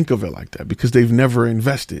don't think of it like that because they've never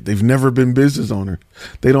invested. They've never been business owner.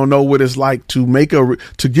 They don't know what it's like to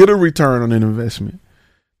get a return on an investment.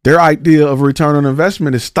 Their idea of return on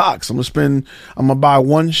investment is stocks. I'm gonna buy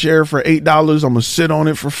one share for $8. I'm gonna sit on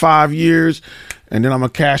it for 5 years, and then I'm gonna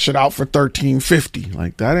cash it out for $13.50.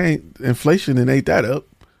 Like that ain't inflation and ate that up.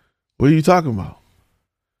 What are you talking about?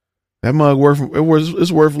 That mug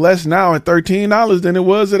it's worth less now at $13 than it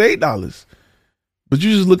was at $8. But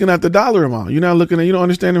you're just looking at the dollar amount. You're not looking at, you don't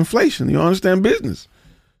understand inflation. You don't understand business.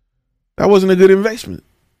 That wasn't a good investment.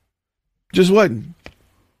 Just wasn't.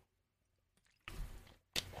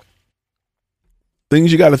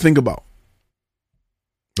 Things you got to think about.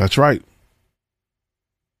 That's right.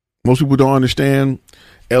 Most people don't understand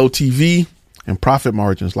LTV and profit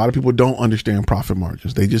margins. A lot of people don't understand profit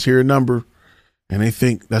margins. They just hear a number and they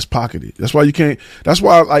think that's pocketed. That's why you can't. That's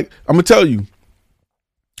why, like, I'm going to tell you,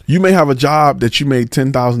 you may have a job that you made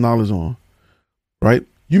 $10,000 on, right?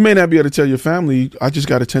 You may not be able to tell your family, I just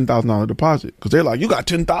got a $10,000 deposit, because they're like, you got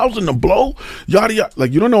 $10,000 to blow? Yada, yada.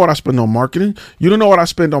 Like, you don't know what I spend on marketing. You don't know what I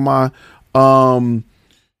spend on my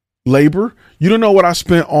labor. You don't know what I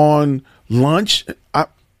spent on lunch.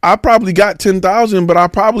 I probably got 10,000, but I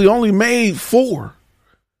probably only made 4.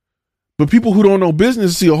 But people who don't know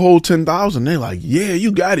business see a whole 10,000. They're like, yeah,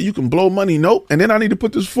 you got it. You can blow money. Nope. And then I need to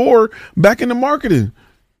put this 4 back into marketing.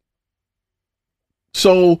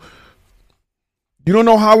 So you don't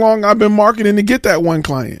know how long I've been marketing to get that one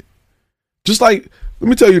client. Just like, let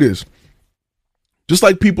me tell you this. Just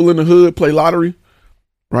like people in the hood play lottery,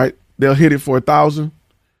 right? They'll hit it for 1,000,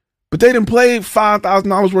 but they didn't play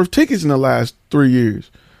 $5,000 worth of tickets in the last 3 years.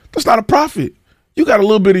 That's not a profit. You got a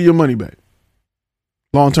little bit of your money back.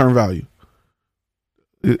 Long-term value.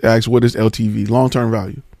 It asks, what is LTV? Long-term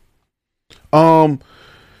value. You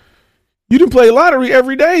didn't play lottery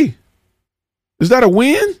every day. Is that a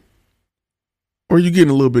win? Or are you getting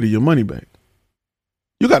a little bit of your money back?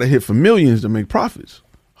 You got to hit for millions to make profits.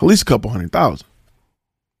 At least a couple 100,000.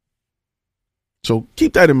 So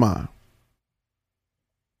keep that in mind.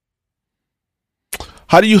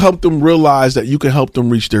 How do you help them realize that you can help them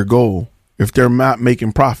reach their goal if they're not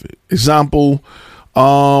making profit? Example,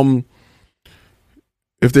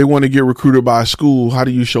 if they want to get recruited by a school, how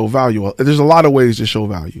do you show value? There's a lot of ways to show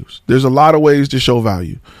values. There's a lot of ways to show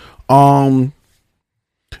value.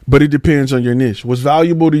 But it depends on your niche. What's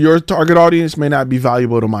valuable to your target audience may not be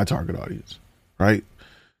valuable to my target audience, right?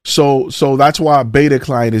 So that's why a beta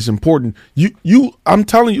client is important. I'm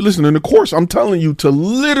telling you, listen, in the course, I'm telling you to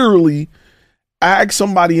literally ask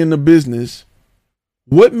somebody in the business,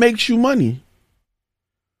 what makes you money?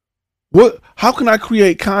 How can I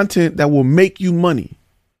create content that will make you money?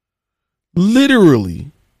 Literally.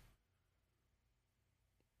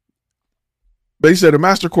 They said the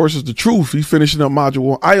master course is the truth. He's finishing up module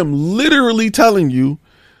 1. I am literally telling you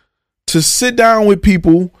to sit down with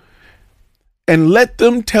people and let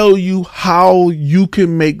them tell you how you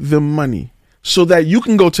can make them money, so that you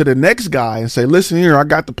can go to the next guy and say, listen here, I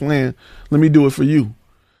got the plan. Let me do it for you.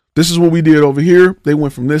 This is what we did over here. They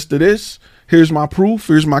went from this to this. Here's my proof.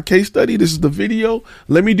 Here's my case study. This is the video.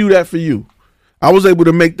 Let me do that for you. I was able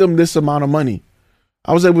to make them this amount of money.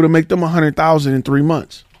 I was able to make them 100,000 in 3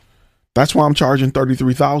 months. That's why I'm charging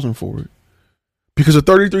 $33,000 for it, because a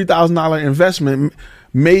 $33,000 investment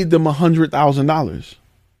made them $100,000.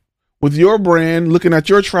 With your brand, looking at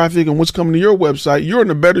your traffic and what's coming to your website, you're in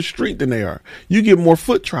a better street than they are. You get more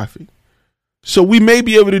foot traffic. So we may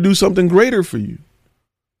be able to do something greater for you.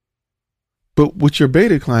 But with your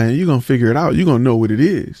beta client, you're going to figure it out. You're going to know what it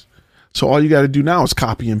is. So all you got to do now is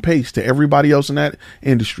copy and paste to everybody else in that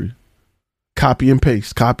industry. Copy and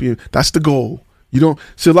paste. That's the goal. You don't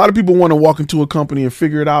see, a lot of people want to walk into a company and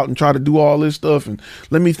figure it out and try to do all this stuff. And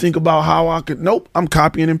let me think about how I could. Nope. I'm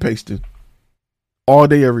copying and pasting all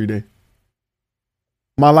day, every day.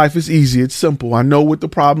 My life is easy. It's simple. I know what the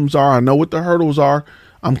problems are. I know what the hurdles are.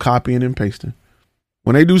 I'm copying and pasting.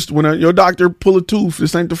 When your doctor pull a tooth,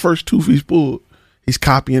 this ain't the first tooth he's pulled. He's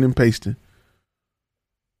copying and pasting.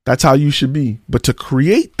 That's how you should be. But to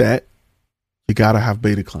create that, you got to have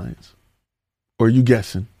beta clients. Or you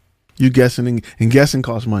guessing. You guessing, and guessing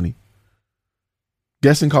costs money.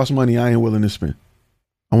 Guessing costs money I ain't willing to spend.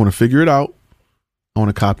 I want to figure it out. I want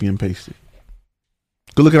to copy and paste it.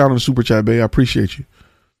 Good looking out on the super chat, babe. I appreciate you.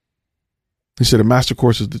 He said the master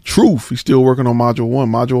course is the truth. He's still working on module 1.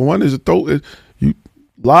 Module 1 is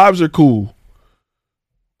lives are cool.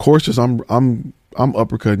 Courses, I'm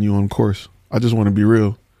uppercutting you on course. I just want to be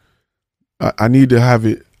real. I need to have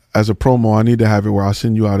it as a promo. I need to have it where I'll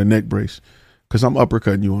send you out a neck brace, because I'm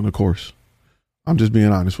uppercutting you on the course. I'm just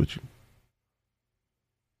being honest with you.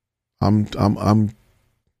 I'm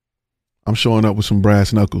showing up with some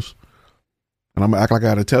brass knuckles. And I'm gonna act like I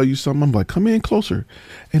gotta tell you something. I'm like, come in closer.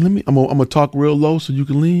 And I'm gonna talk real low so you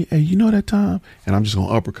can lean. Hey, you know that time? And I'm just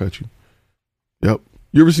gonna uppercut you. Yep.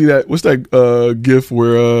 You ever see that? What's that gif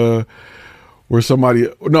where somebody,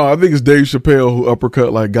 no, I think it's Dave Chappelle who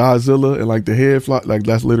uppercut like Godzilla and like the head fly, like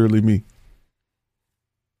that's literally me.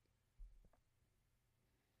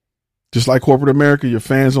 Just like corporate America, your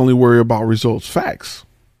fans only worry about results. Facts.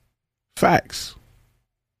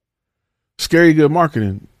 Scary Good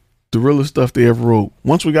Marketing, the realest stuff they ever wrote.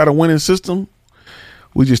 Once we got a winning system,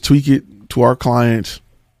 we just tweak it to our clients,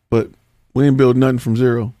 but we ain't build nothing from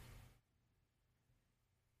zero.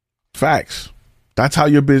 Facts. That's how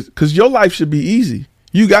your business, because your life should be easy.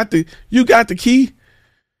 You got the key.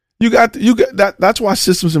 That's why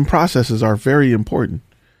systems and processes are very important.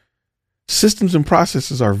 Systems and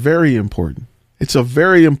processes are very important. It's a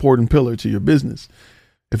very important pillar to your business.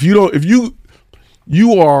 If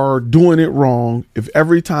you are doing it wrong, if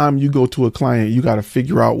every time you go to a client, you got to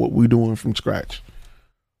figure out what we're doing from scratch.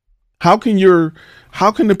 How can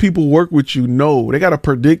the people work with you know? They got to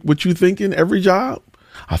predict what you thinking every job.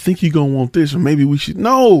 I think you're going to want this, or maybe we should.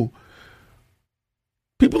 No.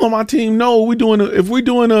 People on my team know if we're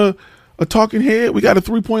doing a talking head, we got a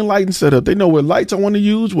 3-point lighting setup. They know what lights I want to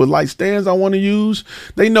use, what light stands I want to use.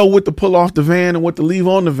 They know what to pull off the van and what to leave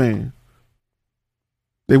on the van.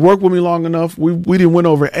 They work with me long enough. We didn't went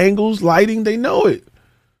over angles, lighting. They know it.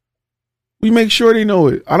 We make sure they know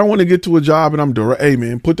it. I don't want to get to a job and I'm direct. Hey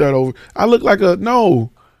man, put that over. I look like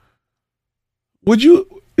no. Would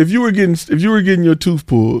you, if you were getting your tooth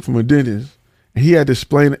pulled from a dentist and he had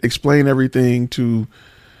to explain everything to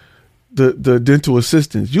the dental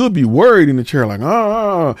assistants, you'll be worried in the chair like,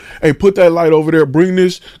 hey, put that light over there, bring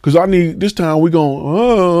this, because I need this time we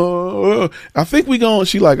going, I think we going,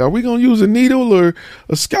 she like, are we going to use a needle or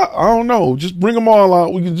a scalpel? I don't know. Just bring them all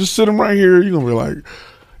out. We can just sit them right here. You're going to be like,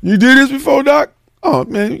 you did this before, doc? Oh,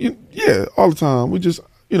 man, yeah, all the time. We just,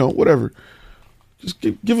 whatever. Just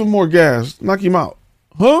give him more gas. Knock him out.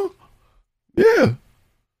 Huh? Yeah.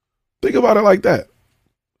 Think about it like that.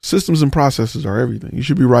 Systems and processes are everything. You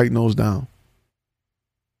should be writing those down.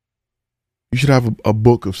 You should have a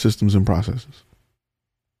book of systems and processes.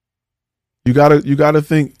 You gotta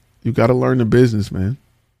think. You gotta learn the business, man.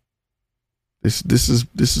 This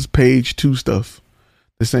is page 2 stuff.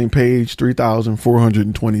 This ain't page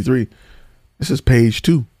 3,423. This is page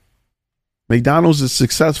 2. McDonald's is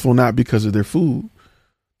successful not because of their food.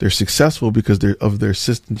 They're successful because of their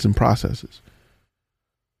systems and processes.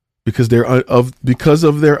 Because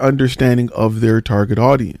of their understanding of their target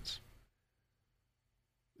audience.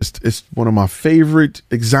 It's one of my favorite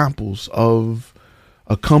examples of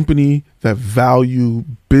a company that value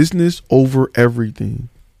business over everything.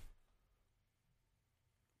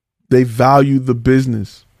 They value the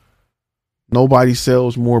business. Nobody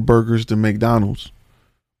sells more burgers than McDonald's,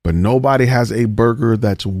 but nobody has a burger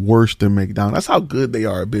that's worse than McDonald's. That's how good they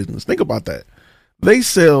are at business. Think about that. They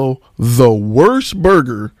sell the worst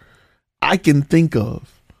burger I can think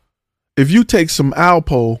of. If you take some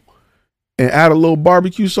Alpo and add a little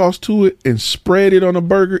barbecue sauce to it and spread it on a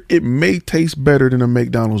burger, it may taste better than a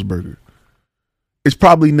McDonald's burger. It's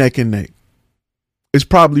probably neck and neck. It's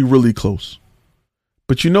probably really close.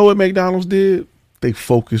 But you know what McDonald's did? They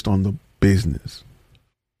focused on the business.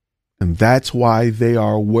 And that's why they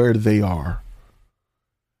are where they are.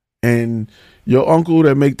 And your uncle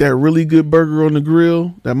that make that really good burger on the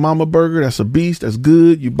grill, that mama burger, that's a beast, that's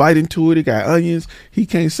good. You bite into it, it got onions. He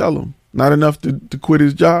can't sell them. Not enough to quit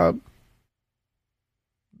his job.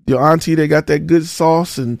 Your auntie, they got that good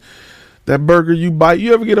sauce and that burger you bite.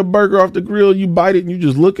 You ever get a burger off the grill, you bite it and you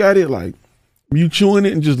just look at it like you chewing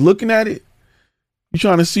it and just looking at it? You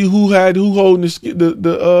trying to see who holding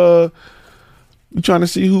you trying to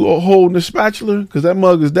see who holding the spatula because that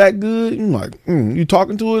mug is that good. You like, you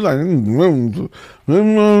talking to it like,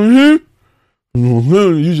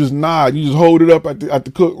 you just nod. You just hold it up at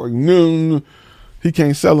the cook like, no. He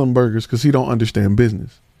can't sell them burgers because he don't understand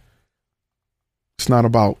business. It's not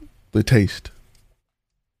about the taste.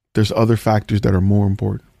 There's other factors that are more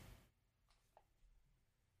important.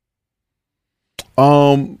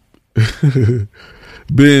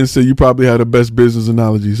 Ben said you probably have the best business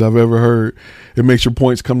analogies I've ever heard. It makes your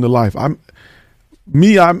points come to life. I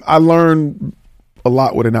learn a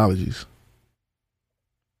lot with analogies.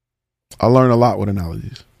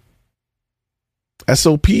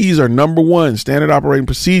 SOPs are number one. Standard operating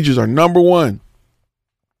procedures are number one.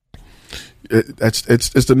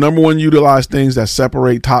 It's the number one utilized things that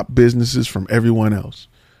separate top businesses from everyone else.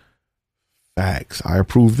 Facts. I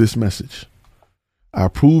approve this message.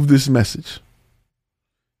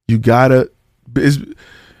 You gotta, the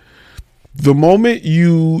moment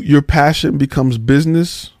your passion becomes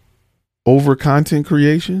business over content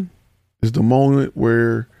creation is the moment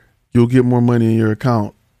where you'll get more money in your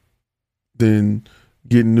account than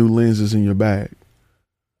getting new lenses in your bag.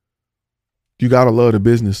 You gotta love the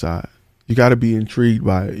business side. You gotta be intrigued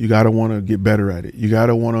by it. You gotta want to get better at it. You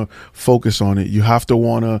gotta want to focus on it. You have to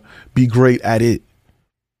want to be great at it.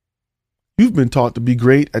 You've been taught to be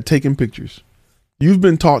great at taking pictures. You've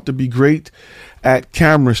been taught to be great at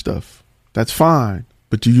camera stuff. That's fine.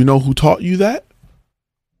 But do you know who taught you that?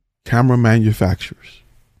 Camera manufacturers.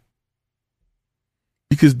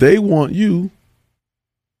 Because they want you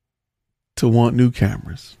to want new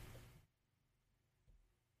cameras.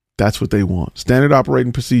 That's what they want. Standard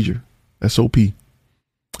operating procedure, SOP.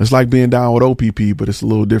 It's like being down with OPP, but it's a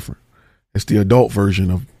little different. It's the adult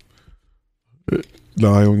version of.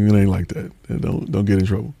 No, it ain't like that. Don't get in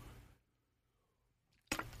trouble.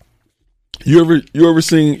 You ever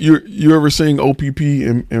sing OPP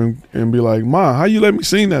and be like, Ma, how you let me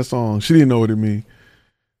sing that song? She didn't know what it mean.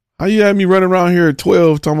 How you had me running around here at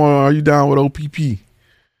 12 talking about, are you down with OPP?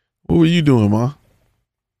 What were you doing, Ma?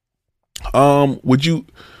 Would you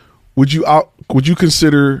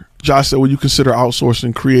consider, Josh said, would you consider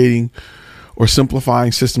outsourcing, creating, or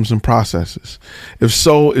simplifying systems and processes? If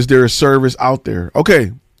so, is there a service out there?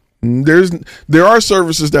 Okay. There are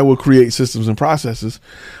services that will create systems and processes.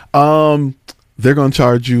 They're going to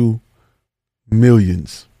charge you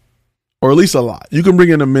millions, or at least a lot. You can bring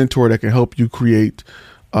in a mentor that can help you create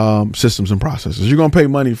systems and processes. You're going to pay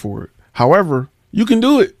money for it. However, you can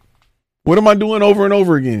do it. What am I doing over and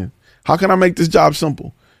over again? How can I make this job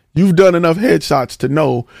simple? You've done enough headshots to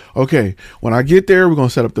know, okay, when I get there, we're going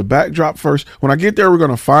to set up the backdrop first. When I get there, we're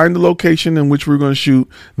going to find the location in which we're going to shoot.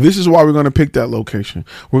 This is why we're going to pick that location.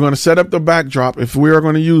 We're going to set up the backdrop if we are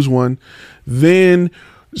going to use one, then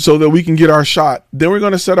so that we can get our shot. Then we're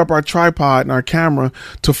going to set up our tripod and our camera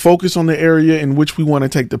to focus on the area in which we want to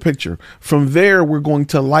take the picture. From there, we're going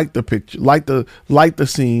to light the picture, light the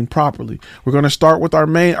scene properly. We're going to start with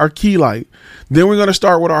our key light. Then we're going to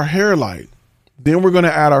start with our hair light. Then we're going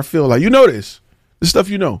to add our fill light. You know this stuff,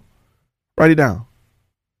 write it down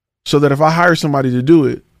so that if I hire somebody to do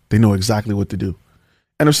it, they know exactly what to do.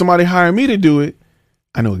 And if somebody hire me to do it,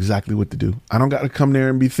 I know exactly what to do. I don't got to come there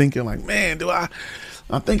and be thinking like, man,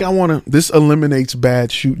 I think I want to. This eliminates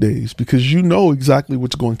bad shoot days because you know exactly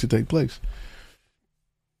what's going to take place.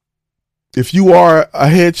 If you are a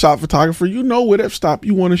headshot photographer, you know what f-stop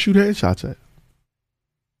you want to shoot headshots at.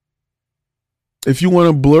 If you want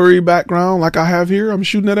a blurry background like I have here, I'm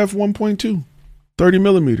shooting at f1.2, 30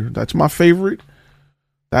 millimeter. That's my favorite.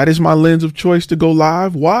 That is my lens of choice to go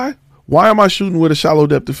live. Why? Why am I shooting with a shallow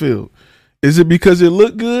depth of field? Is it because it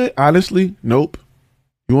looked good? Honestly, nope.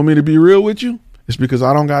 You want me to be real with you? It's because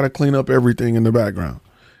I don't got to clean up everything in the background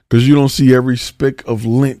because you don't see every speck of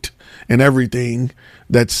lint and everything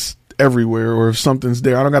that's everywhere. Or if something's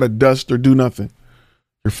there, I don't got to dust or do nothing.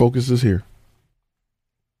 Your focus is here.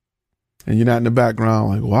 And you're not in the background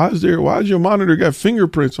like, why is your monitor got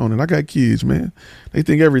fingerprints on it? I got kids, man. They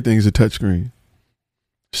think everything's a touchscreen.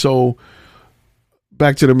 So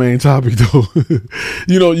back to the main topic though.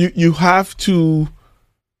 You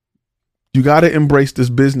got to embrace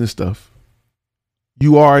this business stuff.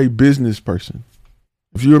 You are a business person.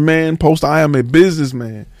 If you're a man, post I am a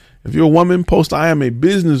businessman. If you're a woman, post I am a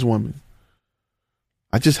businesswoman.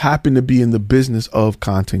 I just happen to be in the business of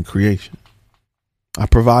content creation. I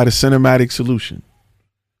provide a cinematic solution.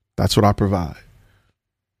 That's what I provide.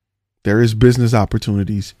 There is business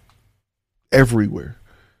opportunities everywhere.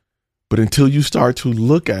 But until you start to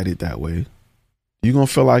look at it that way, you're going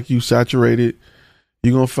to feel like you saturated.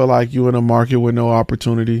 You're going to feel like you're in a market with no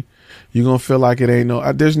opportunity. You're going to feel like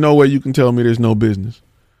there's no way you can tell me there's no business.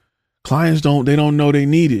 Clients don't know they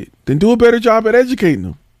need it. Then do a better job at educating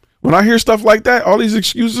them. When I hear stuff like that, all these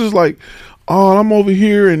excuses like, oh, I'm over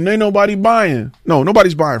here and ain't nobody buying. No,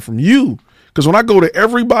 nobody's buying from you. Because when I go to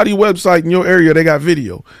everybody's website in your area, they got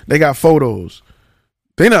video. They got photos.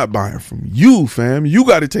 They not buying from you, fam. You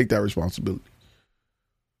got to take that responsibility.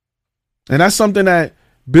 And that's something that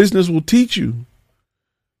business will teach you.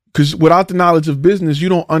 Because without the knowledge of business, you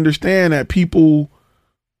don't understand that the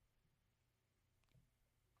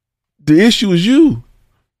issue is you.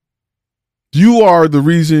 You are the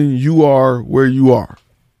reason you are where you are.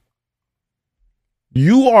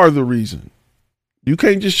 You are the reason. You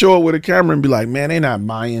can't just show up with a camera and be like, man, they not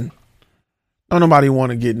buying. Don't nobody want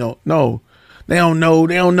to get no. They don't know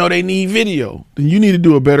they need video. Then you need to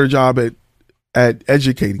do a better job at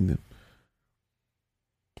educating them.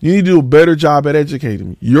 You need to do a better job at educating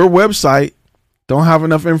them. Your website don't have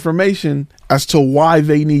enough information as to why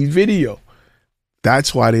they need video.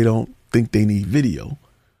 That's why they don't think they need video.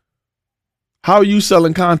 How are you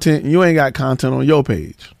selling content and you ain't got content on your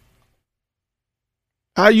page?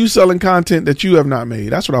 How are you selling content that you have not made?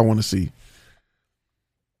 That's what I want to see.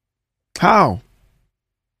 How?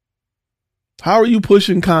 How are you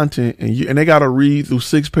pushing content and they got to read through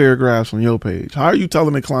 6 paragraphs on your page? How are you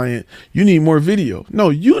telling the client you need more video?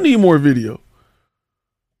 No, you need more video.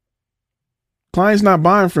 Clients not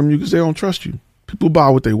buying from you because they don't trust you. People buy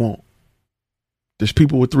what they want. There's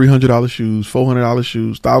people with $300 shoes, $400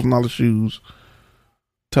 shoes, $1,000 shoes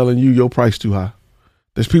telling you your price too high.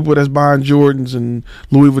 There's people that's buying Jordans and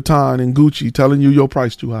Louis Vuitton and Gucci telling you your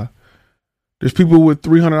price too high. There's people with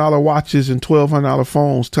 $300 watches and $1,200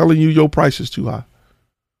 phones telling you your price is too high.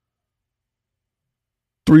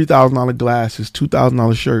 $3,000 glasses,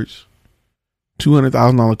 $2,000 shirts,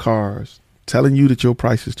 $200,000 cars telling you that your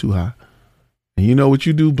price is too high. And you know what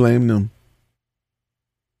you do? Blame them.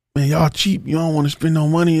 Man, y'all cheap. You don't want to spend no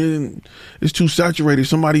money. And it's too saturated.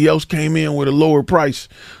 Somebody else came in with a lower price.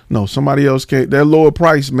 No, somebody else came. Their lower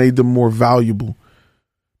price made them more valuable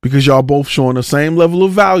because y'all both showing the same level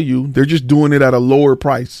of value. They're just doing it at a lower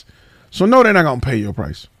price. So no, they're not going to pay your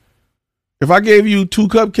price. If I gave you 2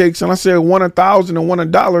 cupcakes and I said one $1,000 and one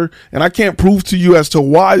 $1, and I can't prove to you as to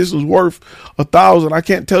why this was worth $1,000, I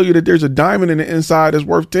can't tell you that there's a diamond in the inside that's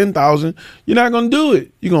worth $10,000. You're not gonna do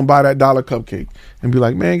it. You're gonna buy that $1 cupcake and be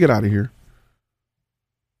like, man, get out of here.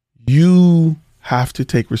 You have to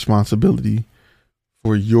take responsibility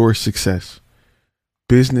for your success.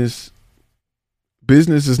 Business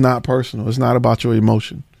is not personal. It's not about your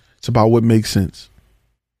emotion. It's about what makes sense.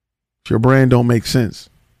 If your brand don't make sense,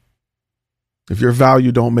 if your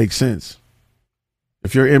value don't make sense,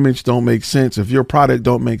 if your image don't make sense, if your product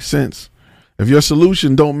don't make sense, if your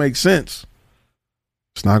solution don't make sense,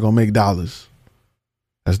 it's not going to make dollars.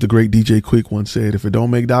 As the great DJ Quick once said, if it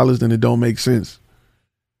don't make dollars, then it don't make sense.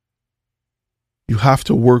 You have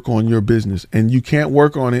to work on your business, and you can't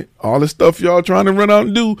work on it. All the stuff y'all trying to run out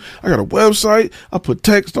and do. I got a website. I put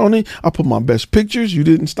text on it. I put my best pictures. You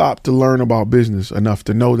didn't stop to learn about business enough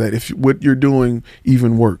to know that if what you're doing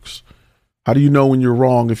even works. How do you know when you're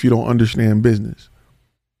wrong if you don't understand business?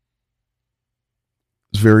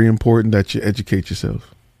 It's very important that you educate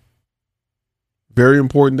yourself. Very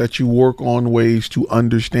important that you work on ways to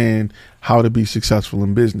understand how to be successful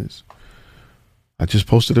in business. I just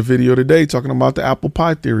posted a video today talking about the apple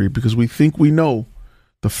pie theory because we think we know.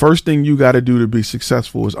 The first thing you got to do to be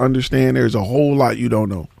successful is understand there's a whole lot you don't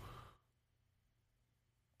know.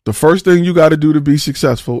 The first thing you got to do to be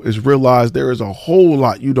successful is realize there is a whole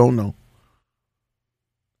lot you don't know.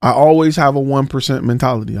 I always have a 1%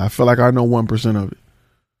 mentality. I feel like I know 1% of it.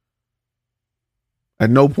 At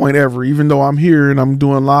no point ever, even though I'm here and I'm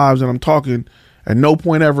doing lives and I'm talking, at no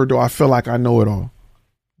point ever do I feel like I know it all.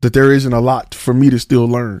 That there isn't a lot for me to still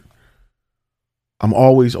learn. I'm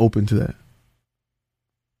always open to that.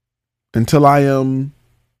 Until I am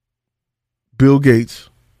Bill Gates,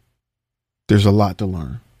 there's a lot to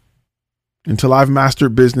learn. Until I've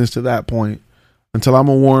mastered business to that point, until I'm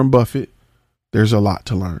a Warren Buffett, there's a lot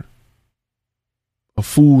to learn. A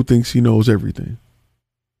fool thinks he knows everything.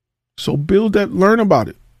 So build that, learn about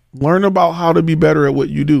it. Learn about how to be better at what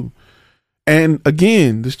you do. And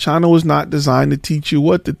again, this channel is not designed to teach you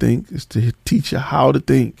what to think. It's to teach you how to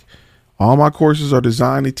think. All my courses are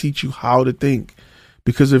designed to teach you how to think.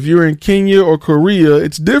 Because if you're in Kenya or Korea,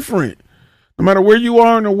 it's different. No matter where you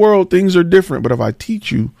are in the world, things are different. But if I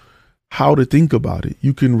teach you how to think about it,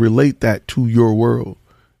 you can relate that to your world.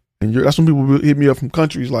 And that's when people hit me up from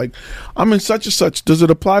countries like, I'm in such and such. Does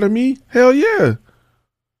it apply to me? Hell yeah.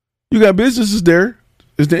 You got businesses there.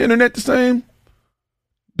 Is the internet the same?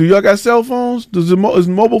 Do y'all got cell phones? Does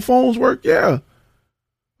mobile phones work? Yeah.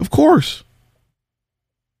 Of course.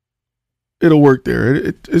 It'll work there.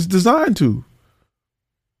 It's designed to.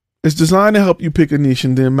 It's designed to help you pick a niche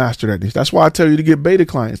and then master that niche. That's why I tell you to get beta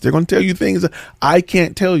clients. They're going to tell you things that I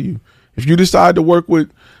can't tell you. If you decide to work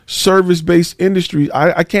with service-based industry,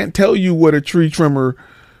 I can't tell you what a tree trimmer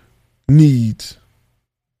needs.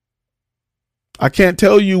 I can't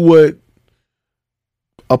tell you what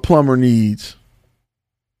a plumber needs.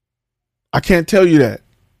 I can't tell you that.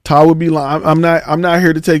 Ty would be lying. I'm not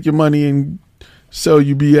here to take your money and sell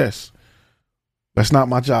you BS. That's not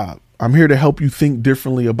my job. I'm here to help you think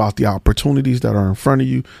differently about the opportunities that are in front of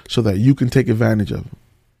you so that you can take advantage of them.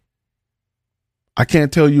 I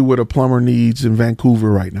can't tell you what a plumber needs in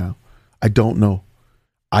Vancouver right now. I don't know.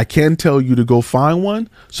 I can tell you to go find one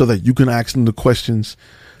so that you can ask them the questions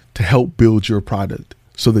to help build your product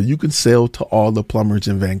so that you can sell to all the plumbers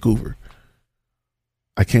in Vancouver.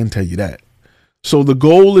 I can tell you that. So the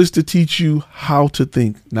goal is to teach you how to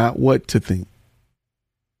think, not what to think.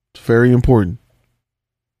 It's very important.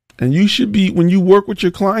 And you should be, when you work with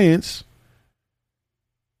your clients,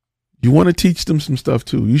 you want to teach them some stuff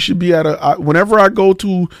too. You should be whenever I go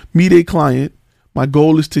to meet a client, my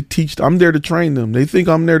goal is to teach them. I'm there to train them. They think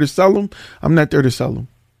I'm there to sell them. I'm not there to sell them.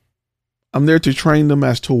 I'm there to train them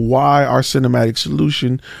as to why our cinematic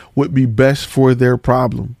solution would be best for their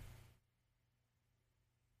problem.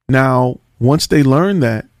 Now, once they learn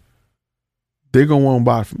that, they're going to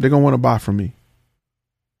want to buy from me.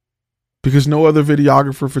 because no other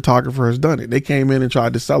videographer, photographer has done it. They came in and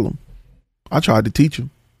tried to sell them. I tried to teach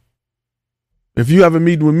them. If you have a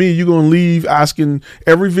meeting with me, you're going to leave asking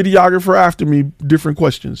every videographer after me different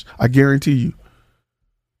questions. I guarantee you.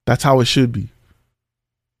 That's how it should be.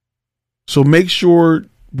 So make sure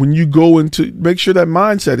when you go into, make sure that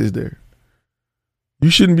mindset is there. You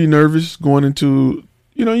shouldn't be nervous going into,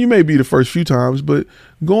 you may be the first few times, but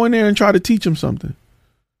go in there and try to teach them something.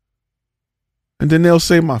 And then they'll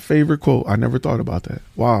say my favorite quote. I never thought about that.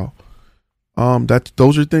 Wow.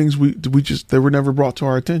 Those are things they were never brought to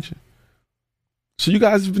our attention. So you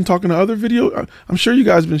guys have been talking to other video. I'm sure you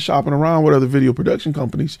guys have been shopping around with other video production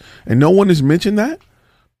companies and no one has mentioned that.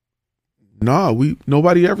 Nah,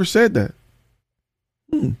 nobody ever said that.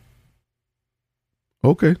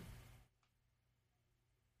 Okay.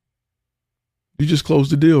 You just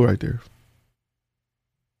closed the deal right there.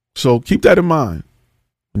 So keep that in mind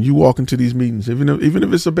when you walk into these meetings, even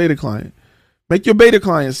if it's a beta client. Make your beta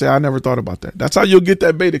client say, I never thought about that. That's how you'll get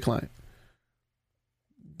that beta client.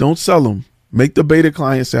 Don't sell them. Make the beta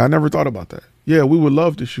client say, I never thought about that. Yeah, we would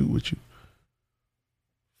love to shoot with you.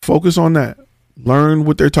 Focus on that. Learn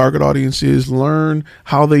what their target audience is. Learn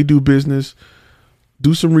how they do business.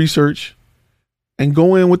 Do some research and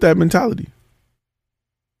go in with that mentality.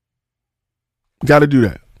 Got to do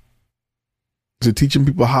that. So teaching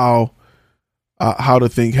people how to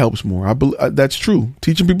think helps more. That's true.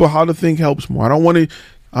 Teaching people how to think helps more.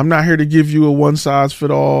 I'm not here to give you a one size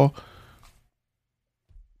fit all.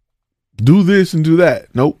 Do this and do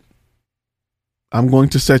that. Nope. I'm going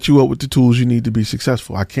to set you up with the tools you need to be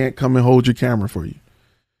successful. I can't come and hold your camera for you.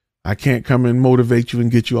 I can't come and motivate you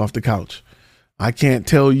and get you off the couch. I can't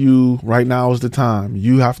tell you right now is the time.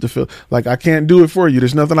 You have to feel like I can't do it for you.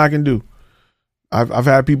 There's nothing I can do. I've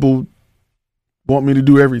had people want me to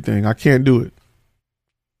do everything. I can't do it.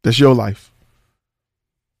 That's your life.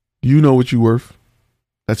 You know what you're worth.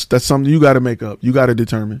 That's something you got to make up. You got to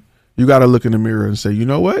determine. You got to look in the mirror and say, you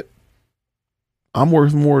know what? I'm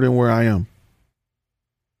worth more than where I am.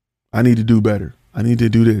 I need to do better. I need to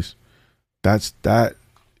do this. It's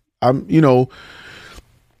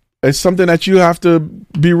something that you have to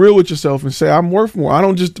be real with yourself and say, I'm worth more. I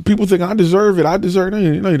don't just, people think I deserve it. I deserve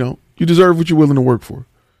it. No, you don't. You deserve what you're willing to work for.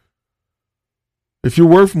 If you're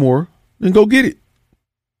worth more, then go get it.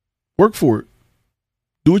 Work for it.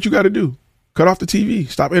 Do what you got to do. Cut off the TV.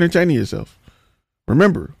 Stop entertaining yourself.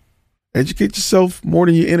 Remember, educate yourself more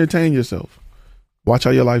than you entertain yourself. Watch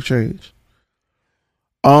how your life change.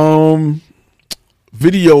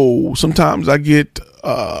 Video. Sometimes I get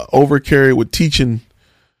overcarried with teaching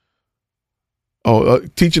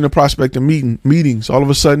a prospect in meetings. All of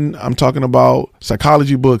a sudden, I'm talking about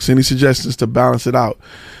psychology books. Any suggestions to balance it out?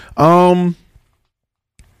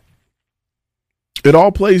 It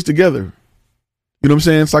all plays together. You know what I'm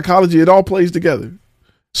saying? Psychology, it all plays together.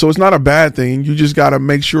 So it's not a bad thing. You just got to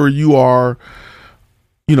make sure you are,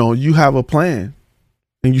 you have a plan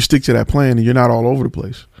and you stick to that plan and you're not all over the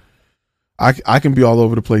place. I can be all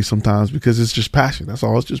over the place sometimes because it's just passion. That's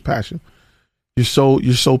all. It's just passion. You're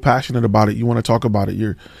so passionate about it. You want to talk about it.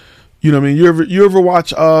 You know what I mean? You ever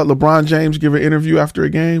watch LeBron James give an interview after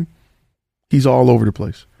a game? He's all over the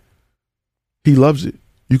place. He loves it.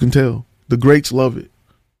 You can tell. The greats love it.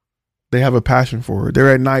 They have a passion for it.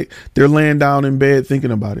 They're at night. They're laying down in bed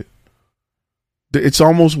thinking about it. It's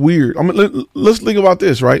almost weird. Let's think about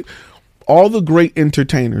this, right? All the great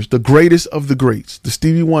entertainers, the greatest of the greats, the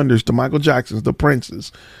Stevie Wonders, the Michael Jacksons, the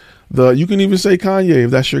Princes, you can even say Kanye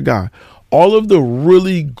if that's your guy. All of the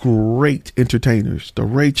really great entertainers, the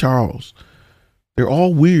Ray Charles, they're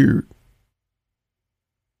all weird.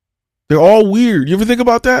 They're all weird. You ever think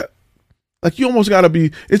about that? Like you almost got to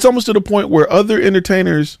be, it's almost to the point where other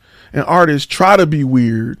entertainers and artists try to be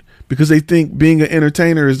weird because they think being an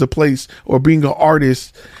entertainer is the place, or being an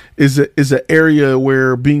artist is an area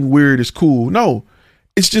where being weird is cool. No,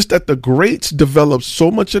 it's just that the greats develop so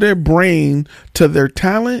much of their brain to their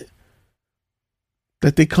talent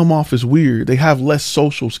that they come off as weird. They have less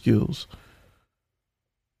social skills.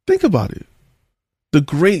 Think about it. The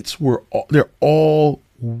greats they're all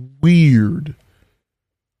weird.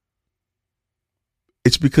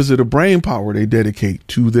 It's because of the brain power they dedicate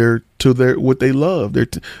to their what they love.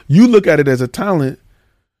 You look at it as a talent.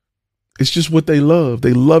 It's just what they love.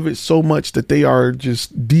 They love it so much that they are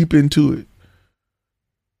just deep into it.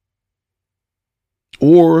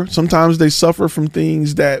 Or sometimes they suffer from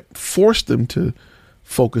things that force them to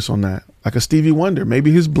focus on that. Like a Stevie Wonder.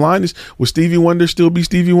 Maybe his blindness, would Stevie Wonder still be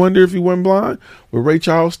Stevie Wonder if he wasn't blind? Would Ray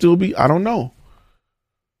Charles still be? I don't know.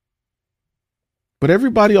 But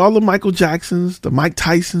everybody, all the Michael Jacksons, the Mike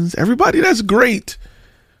Tysons, everybody that's great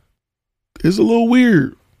is a little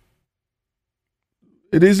weird.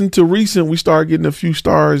 It isn't until recent we start getting a few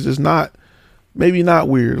stars that's not, maybe not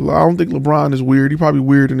weird. I don't think LeBron is weird. He's probably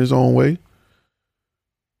weird in his own way.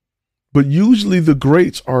 But usually the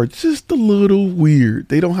greats are just a little weird.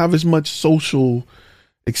 They don't have as much social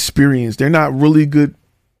experience. They're not really good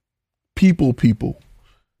people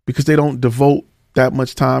because they don't devote that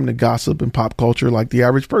much time to gossip and pop culture like the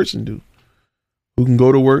average person do, who can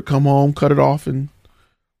go to work, come home, cut it off. And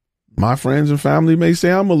my friends and family may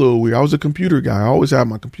say I'm a little weird. I was a computer guy. I always had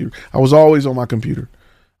my computer. I was always on my computer.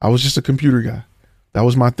 I was just a computer guy. That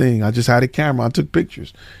was my thing. I just had a camera. I took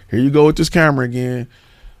pictures. Here you go with this camera again.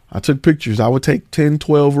 I took pictures. I would take 10,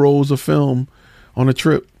 12 rolls of film on a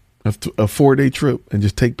trip, a 4-day trip, and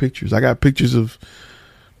just take pictures. I got pictures of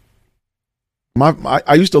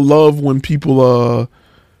I used to love when people,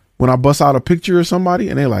 when I bust out a picture of somebody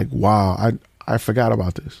and they're like, wow, I forgot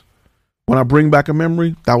about this. When I bring back a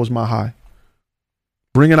memory, that was my high.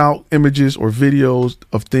 Bringing out images or videos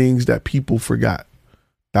of things that people forgot.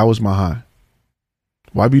 That was my high.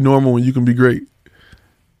 Why be normal when you can be great?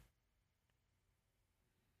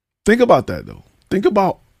 Think about that though. Think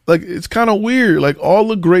about, like, it's kind of weird. Like, all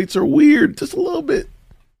the greats are weird. Just a little bit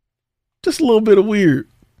of weird.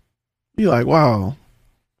 You're like, wow.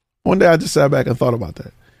 One day I just sat back and thought about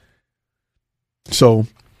that. So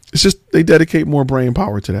it's just, they dedicate more brain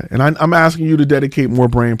power to that. And I'm asking you to dedicate more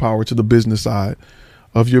brain power to the business side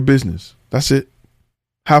of your business. That's it.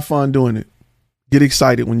 Have fun doing it. Get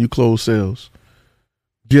excited when you close sales.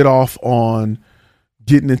 Get off on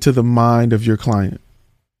getting into the mind of your client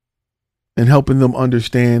and helping them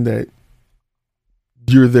understand that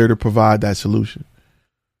you're there to provide that solution.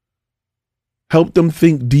 Help them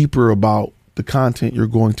think deeper about the content you're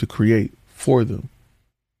going to create for them.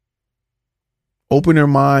 Open their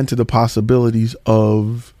mind to the possibilities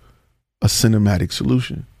of a cinematic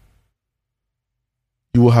solution.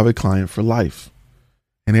 You will have a client for life.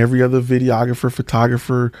 And every other videographer,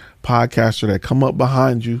 photographer, podcaster that come up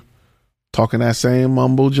behind you talking that same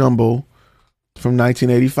mumbo jumbo from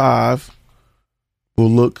 1985 will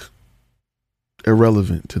look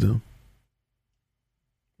irrelevant to them.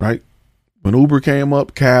 Right? When Uber came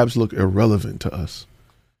up, cabs look irrelevant to us.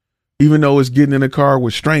 Even though it's getting in a car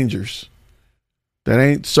with strangers that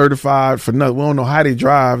ain't certified for nothing. We don't know how they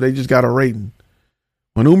drive. They just got a rating.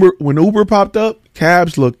 When Uber popped up,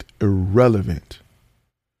 cabs looked irrelevant.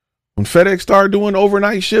 When FedEx started doing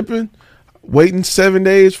overnight shipping, waiting 7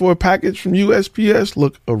 days for a package from USPS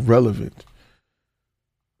looked irrelevant.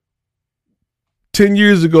 10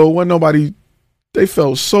 years ago, wasn't nobody, they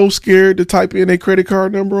felt so scared to type in their credit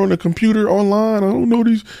card number on the computer online. I don't know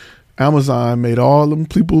these. Amazon made all them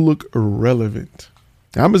people look irrelevant.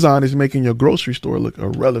 Amazon is making your grocery store look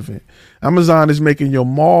irrelevant. Amazon is making your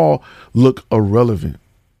mall look irrelevant.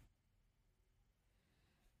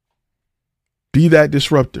 Be that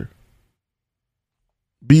disruptor.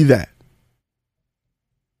 Be that.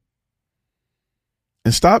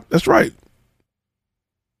 And stop. That's right.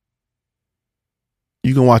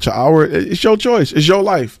 You can watch an hour. It's your choice. It's your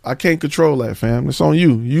life. I can't control that, fam. It's on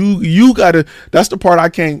you. You gotta. That's the part I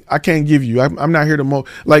can't give you. I'm not here to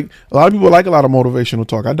like a lot of people like a lot of motivational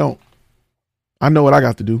talk. I don't. I know what I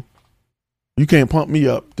got to do. You can't pump me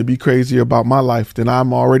up to be crazy about my life. Then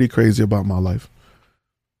I'm already crazy about my life.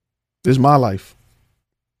 This is my life.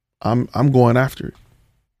 I'm going after it.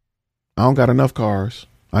 I don't got enough cars.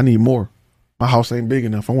 I need more. My house ain't big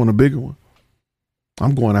enough. I want a bigger one.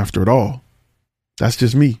 I'm going after it all. That's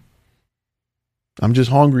just me. I'm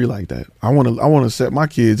just hungry like that. I want to set my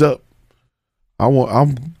kids up.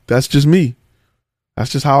 That's just me.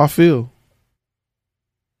 That's just how I feel.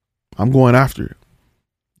 I'm going after it.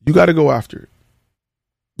 You got to go after it.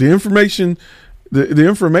 The information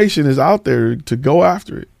is out there to go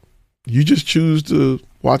after it. You just choose to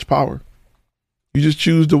watch Power. You just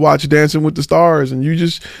choose to watch Dancing with the Stars, and you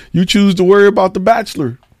choose to worry about The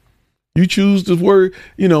Bachelor. You choose to worry,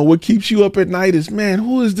 what keeps you up at night is, man,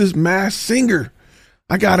 who is this masked singer?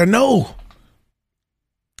 I gotta know.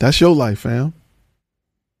 That's your life, fam.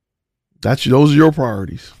 Those are your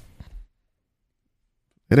priorities.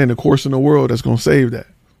 It ain't a course in the world that's gonna save that.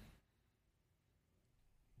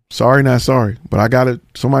 Sorry, not sorry, but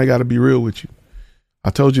somebody gotta be real with you. I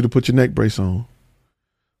told you to put your neck brace on.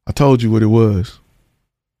 I told you what it was.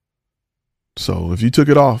 So if you took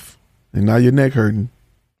it off and now your neck hurting,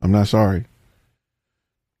 I'm not sorry.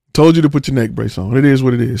 Told you to put your neck brace on. It is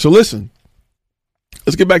what it is. So listen,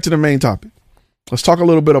 let's get back to the main topic. Let's talk a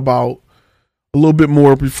little bit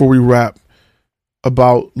more before we wrap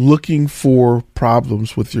about looking for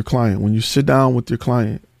problems with your client. When you sit down with your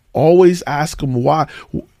client, always ask them why.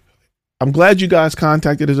 I'm glad you guys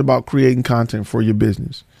contacted us about creating content for your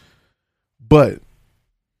business. But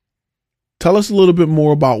Tell us a little bit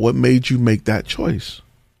more about what made you make that choice.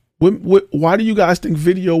 Why do you guys think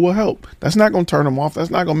video will help? That's not going to turn them off. That's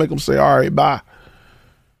not going to make them say, all right, bye.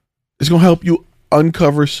 It's going to help you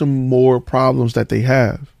uncover some more problems that they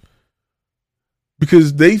have.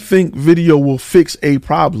 Because they think video will fix a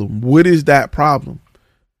problem. What is that problem?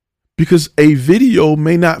 Because a video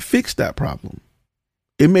may not fix that problem.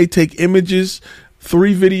 It may take images,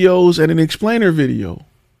 3 videos, and an explainer video.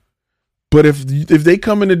 But if they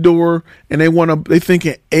come in the door and they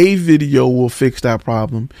thinking a video will fix that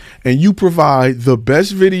problem, and you provide the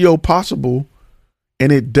best video possible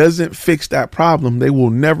and it doesn't fix that problem, they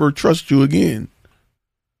will never trust you again.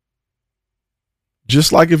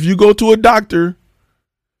 Just like if you go to a doctor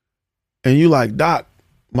and you like, doc,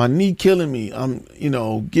 my knee killing me. I need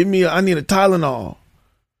a Tylenol.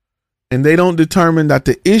 And they don't determine that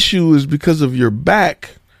the issue is because of your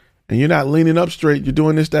back and you're not leaning up straight. You're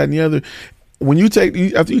doing this, that, and the other.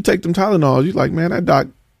 After you take them Tylenols, you're like, man, that doc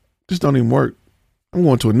just don't even work. I'm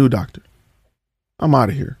going to a new doctor. I'm out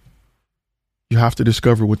of here. You have to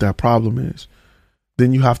discover what that problem is.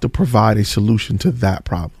 Then you have to provide a solution to that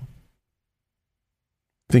problem.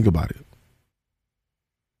 Think about it.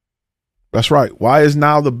 That's right. Why is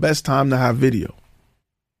now the best time to have video?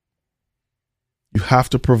 You have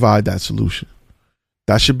to provide that solution.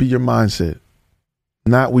 That should be your mindset.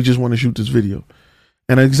 Not we just want to shoot this video.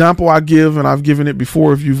 An example I give, and I've given it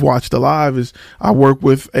before if you've watched the live, is I work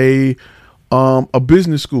with a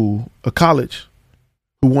business school, a college,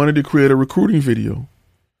 who wanted to create a recruiting video.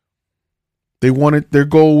 Their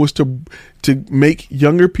goal was to make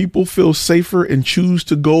younger people feel safer and choose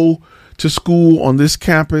to go to school on this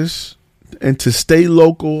campus and to stay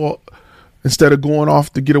local instead of going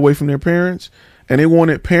off to get away from their parents. And they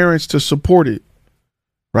wanted parents to support it,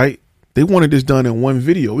 right? They wanted this done in one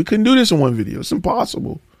video. We couldn't do this in one video. It's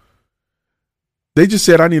impossible. They just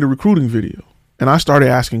said, I need a recruiting video. And I started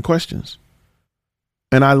asking questions.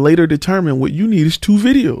 And I later determined what you need is 2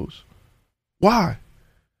 videos. Why?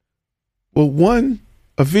 Well, one,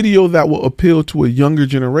 a video that will appeal to a younger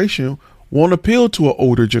generation won't appeal to an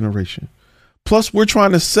older generation. Plus, we're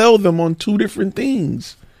trying to sell them on 2 different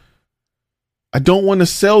things. I don't want to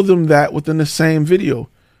sell them that within the same video.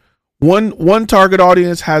 One target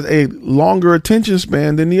audience has a longer attention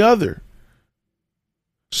span than the other.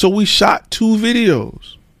 So we shot 2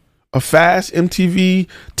 videos. A fast MTV,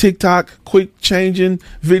 TikTok, quick changing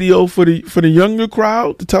video for the younger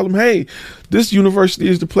crowd to tell them, hey, this university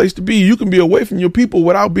is the place to be. You can be away from your people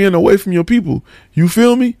without being away from your people. You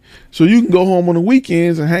feel me? So you can go home on the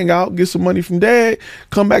weekends and hang out, get some money from dad,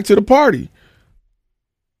 come back to the party.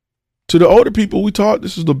 To the older people, we taught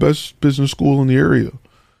this is the best business school in the area.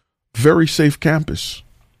 Very safe campus.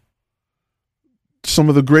 Some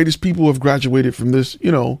of the greatest people have graduated from this,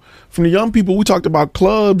 from the young people. We talked about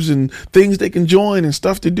clubs and things they can join and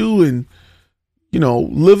stuff to do and,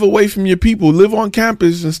 live away from your people, live on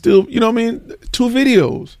campus and still, 2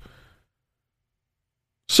 videos.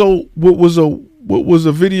 So what was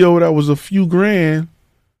a video that was a few grand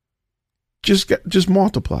just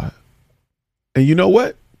multiplied. And you know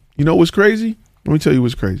what? You know what's crazy? Let me tell you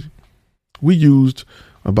what's crazy. We used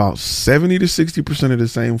about 70 to 60% of the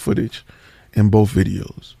same footage in both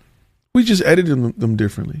videos. We just edited them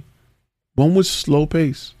differently. One was slow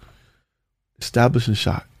pace, establishing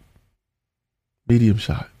shot, medium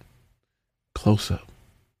shot, close up.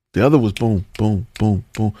 The other was boom, boom, boom,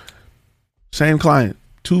 boom. Same client,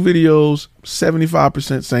 2 videos,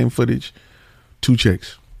 75% same footage, 2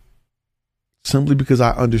 checks. Simply because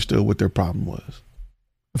I understood what their problem was.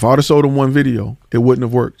 If I would have sold them 1 video, it wouldn't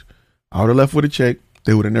have worked. I would have left with a check.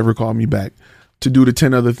 They would have never called me back to do the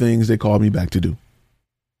 10 other things they called me back to do.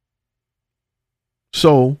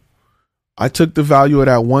 So I took the value of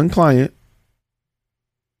that one client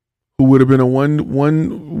who would have been a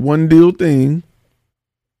one deal thing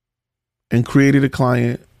and created a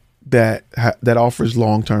client that offers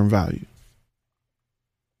long-term value.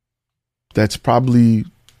 That's probably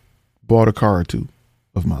bought a car or 2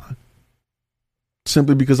 of mine.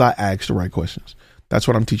 Simply because I asked the right questions. That's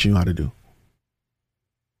what I'm teaching you how to do.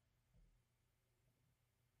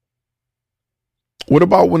 What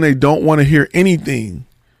about when they don't want to hear anything?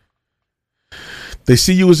 They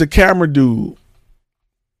see you as a camera dude.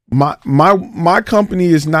 My company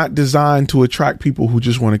is not designed to attract people who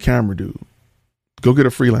just want a camera dude. Go get a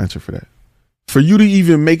freelancer for that. For you to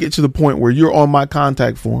even make it to the point where you're on my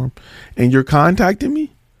contact form and you're contacting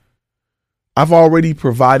me, I've already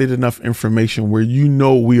provided enough information where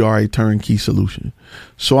we are a turnkey solution.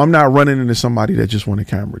 So I'm not running into somebody that just want a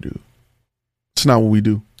camera dude. It's not what we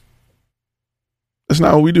do. That's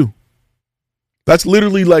not what we do. That's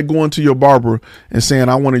literally like going to your barber and saying,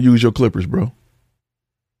 I want to use your clippers, bro.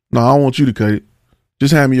 No, I don't want you to cut it.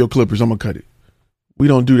 Just hand me your clippers. I'm going to cut it. We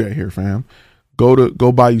don't do that here, fam.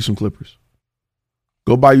 Go buy you some clippers.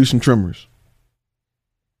 Go buy you some trimmers.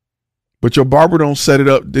 But your barber don't set it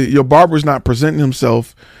up. Your barber's not presenting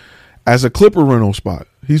himself as a clipper rental spot.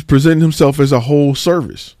 He's presenting himself as a whole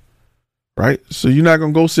service, right? So you're not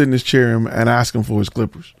going to go sit in his chair and ask him for his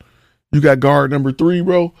clippers. You got guard number 3,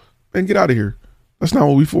 bro, and get out of here. That's not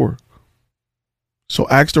what we for. So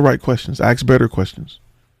ask the right questions. Ask better questions.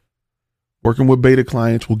 Working with beta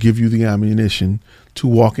clients will give you the ammunition to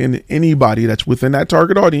walk into anybody that's within that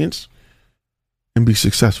target audience and be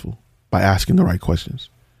successful by asking the right questions.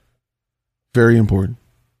 Very important.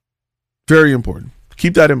 Very important.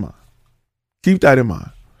 Keep that in mind. Keep that in mind.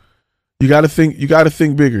 You got to think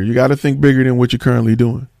bigger. You got to think bigger than what you're currently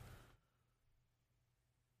doing.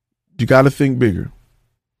 You got to think bigger.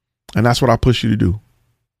 And that's what I push you to do.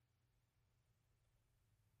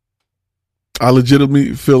 I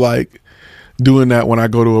legitimately feel like doing that when I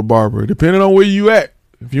go to a barber, depending on where you at.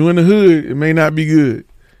 If you're in the hood, it may not be good.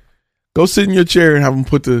 Go sit in your chair and have them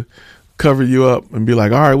cover you up and be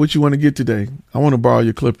like, all right, what you want to get today? I want to borrow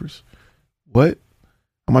your clippers. What?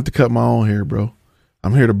 I'm about to cut my own hair, bro.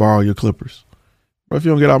 I'm here to borrow your clippers. Bro, if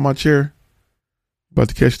you don't get out of my chair, you're about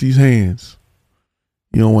to catch these hands.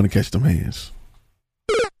 You don't want to catch them hands.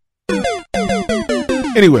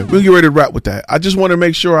 Anyway, we'll get ready to wrap with that. I just want to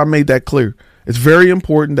make sure I made that clear. It's very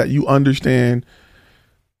important that you understand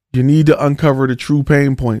you need to uncover the true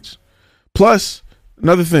pain points. Plus,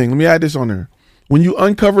 another thing, let me add this on there. When you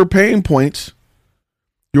uncover pain points,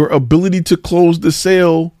 your ability to close the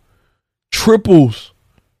sale triples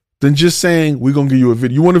than just saying, we're going to give you a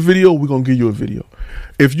video. You want a video? We're going to give you a video.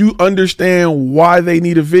 If you understand why they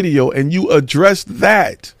need a video and you address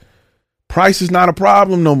that, price is not a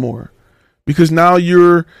problem no more, because now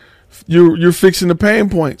you're fixing the pain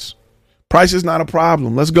points. Price is not a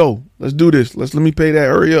problem. Let's go. Let's do this. Let me pay that.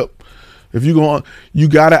 Hurry up. If you go on, you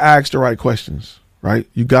got to ask the right questions, right?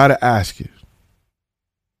 You got to ask it.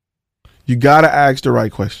 You got to ask the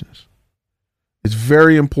right questions. It's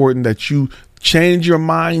very important that you change your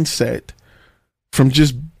mindset from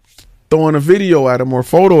just throwing a video at them or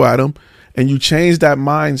photo at them, and you change that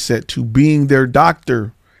mindset to being their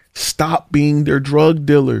doctor. Stop being their drug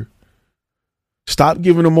dealer. Stop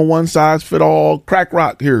giving them a one-size-fit-all crack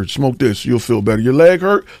rock. Here, smoke this. You'll feel better. Your leg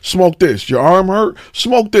hurt? Smoke this. Your arm hurt?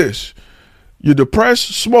 Smoke this. You're depressed?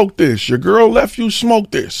 Smoke this. Your girl left you?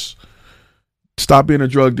 Smoke this. Stop being a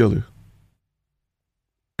drug dealer.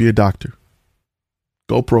 Be a doctor.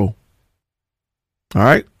 Go pro. All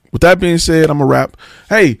right. With that being said, I'm going to wrap.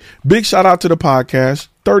 Hey, big shout out to the podcast.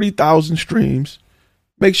 30,000 streams.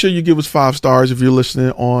 Make sure you give us 5 stars if you're listening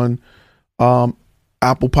on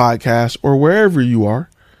Apple Podcasts or wherever you are.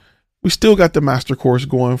 We still got the master course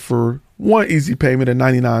going for one easy payment of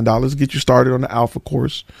 $99. Get you started on the alpha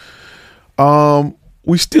course.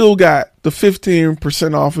 We still got the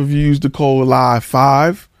 15% off if you use the code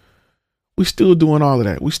LIVE5. We still doing all of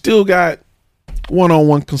that. We still got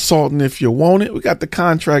one-on-one consulting if you want it. We got the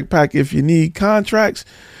contract pack if you need contracts.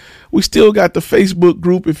 We still got the Facebook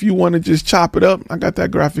group if you want to just chop it up. I got that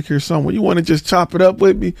graphic here somewhere. You want to just chop it up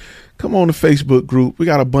with me? Come on the Facebook group. We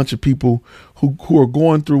got a bunch of people who are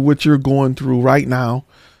going through what you're going through right now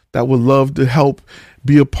that would love to help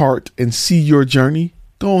be a part and see your journey.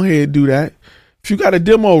 Go ahead and do that. If you got a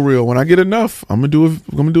demo reel, when I get enough, I'm gonna do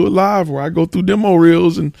it live where I go through demo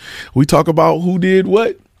reels and we talk about who did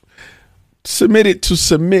what. Submit it to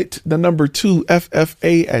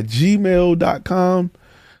submit2ffa@gmail.com.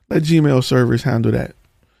 Let Gmail servers handle that.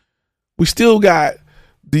 We still got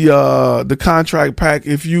the contract pack.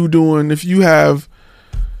 If you have,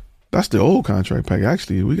 that's the old contract pack.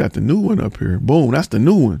 Actually, we got the new one up here. Boom, that's the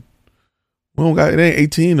new one. We don't got it. Ain't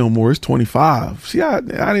 18 no more. It's 25. See, I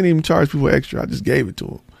didn't even charge people extra. I just gave it to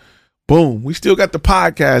them. Boom. We still got the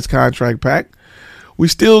podcast contract pack. We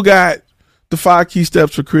still got the 5 key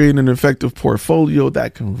steps for creating an effective portfolio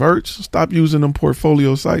that converts. Stop using them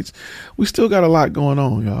portfolio sites. We still got a lot going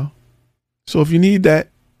on, y'all. So if you need that,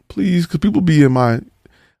 please, because people be for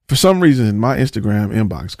some reason, my Instagram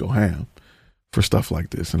inbox go ham for stuff like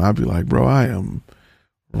this. And I'd be like, bro, I am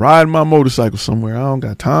riding my motorcycle somewhere. I don't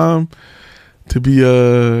got time to be, you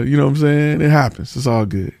know what I'm saying? It happens. It's all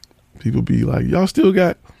good. People be like, y'all still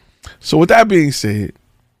got. So with that being said,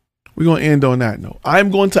 we're going to end on that note.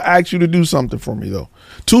 I'm going to ask you to do something for me, though.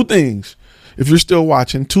 2 things. If you're still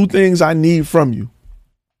watching, 2 things I need from you.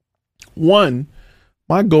 1,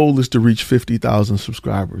 my goal is to reach 50,000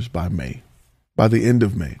 subscribers by the end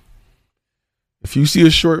of May. If you see a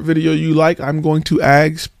short video you like, I'm going to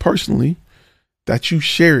ask personally that you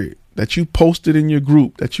share it, that you post it in your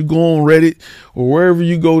group, that you go on Reddit or wherever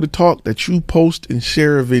you go to talk, that you post and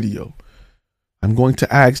share a video. I'm going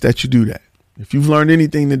to ask that you do that. If you've learned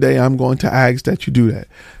anything today, I'm going to ask that you do that.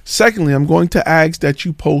 Secondly, I'm going to ask that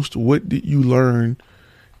you post what did you learn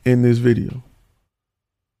in this video.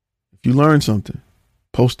 If you learned something,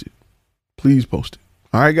 post it. Please post it.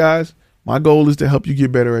 All right, guys. My goal is to help you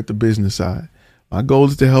get better at the business side. My goal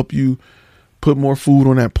is to help you put more food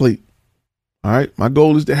on that plate. All right. My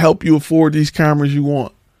goal is to help you afford these cameras you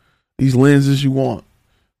want, these lenses you want,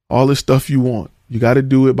 all this stuff you want. You got to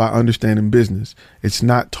do it by understanding business. It's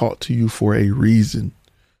not taught to you for a reason.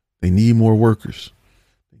 They need more workers.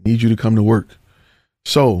 They need you to come to work.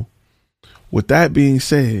 So with that being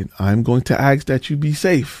said, I'm going to ask that you be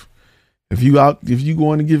safe. If you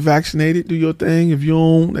going to get vaccinated, do your thing. If you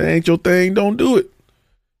don't, that ain't your thing, don't do it.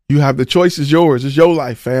 You have the choice is yours. It's your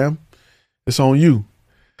life, fam. It's on you.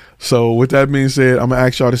 So with that being said, I'm going to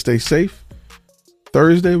ask y'all to stay safe.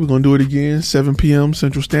 Thursday, we're going to do it again, 7 p.m.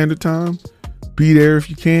 Central Standard Time. Be there if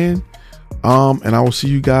you can. And I will see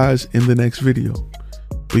you guys in the next video.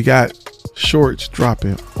 We got shorts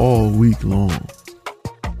dropping all week long.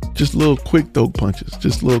 Just little quick throat punches.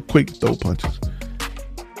 Just a little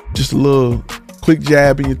quick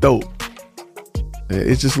jab in your throat.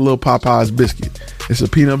 It's just a little Popeye's biscuit. It's a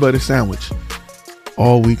peanut butter sandwich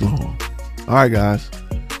all week long. All right, guys.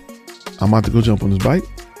 I'm about to go jump on this bike.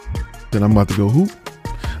 Then I'm about to go hoop.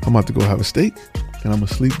 I'm about to go have a steak. And I'm going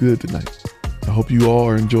to sleep good tonight. I hope you all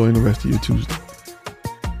are enjoying the rest of your Tuesday.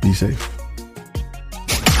 Be safe.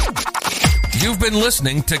 You've been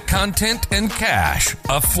listening to Content and Cash,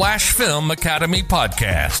 a Flash Film Academy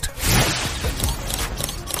podcast.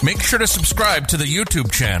 Make sure to subscribe to the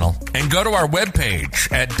YouTube channel and go to our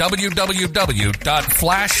webpage at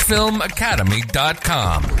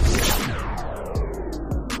www.flashfilmacademy.com.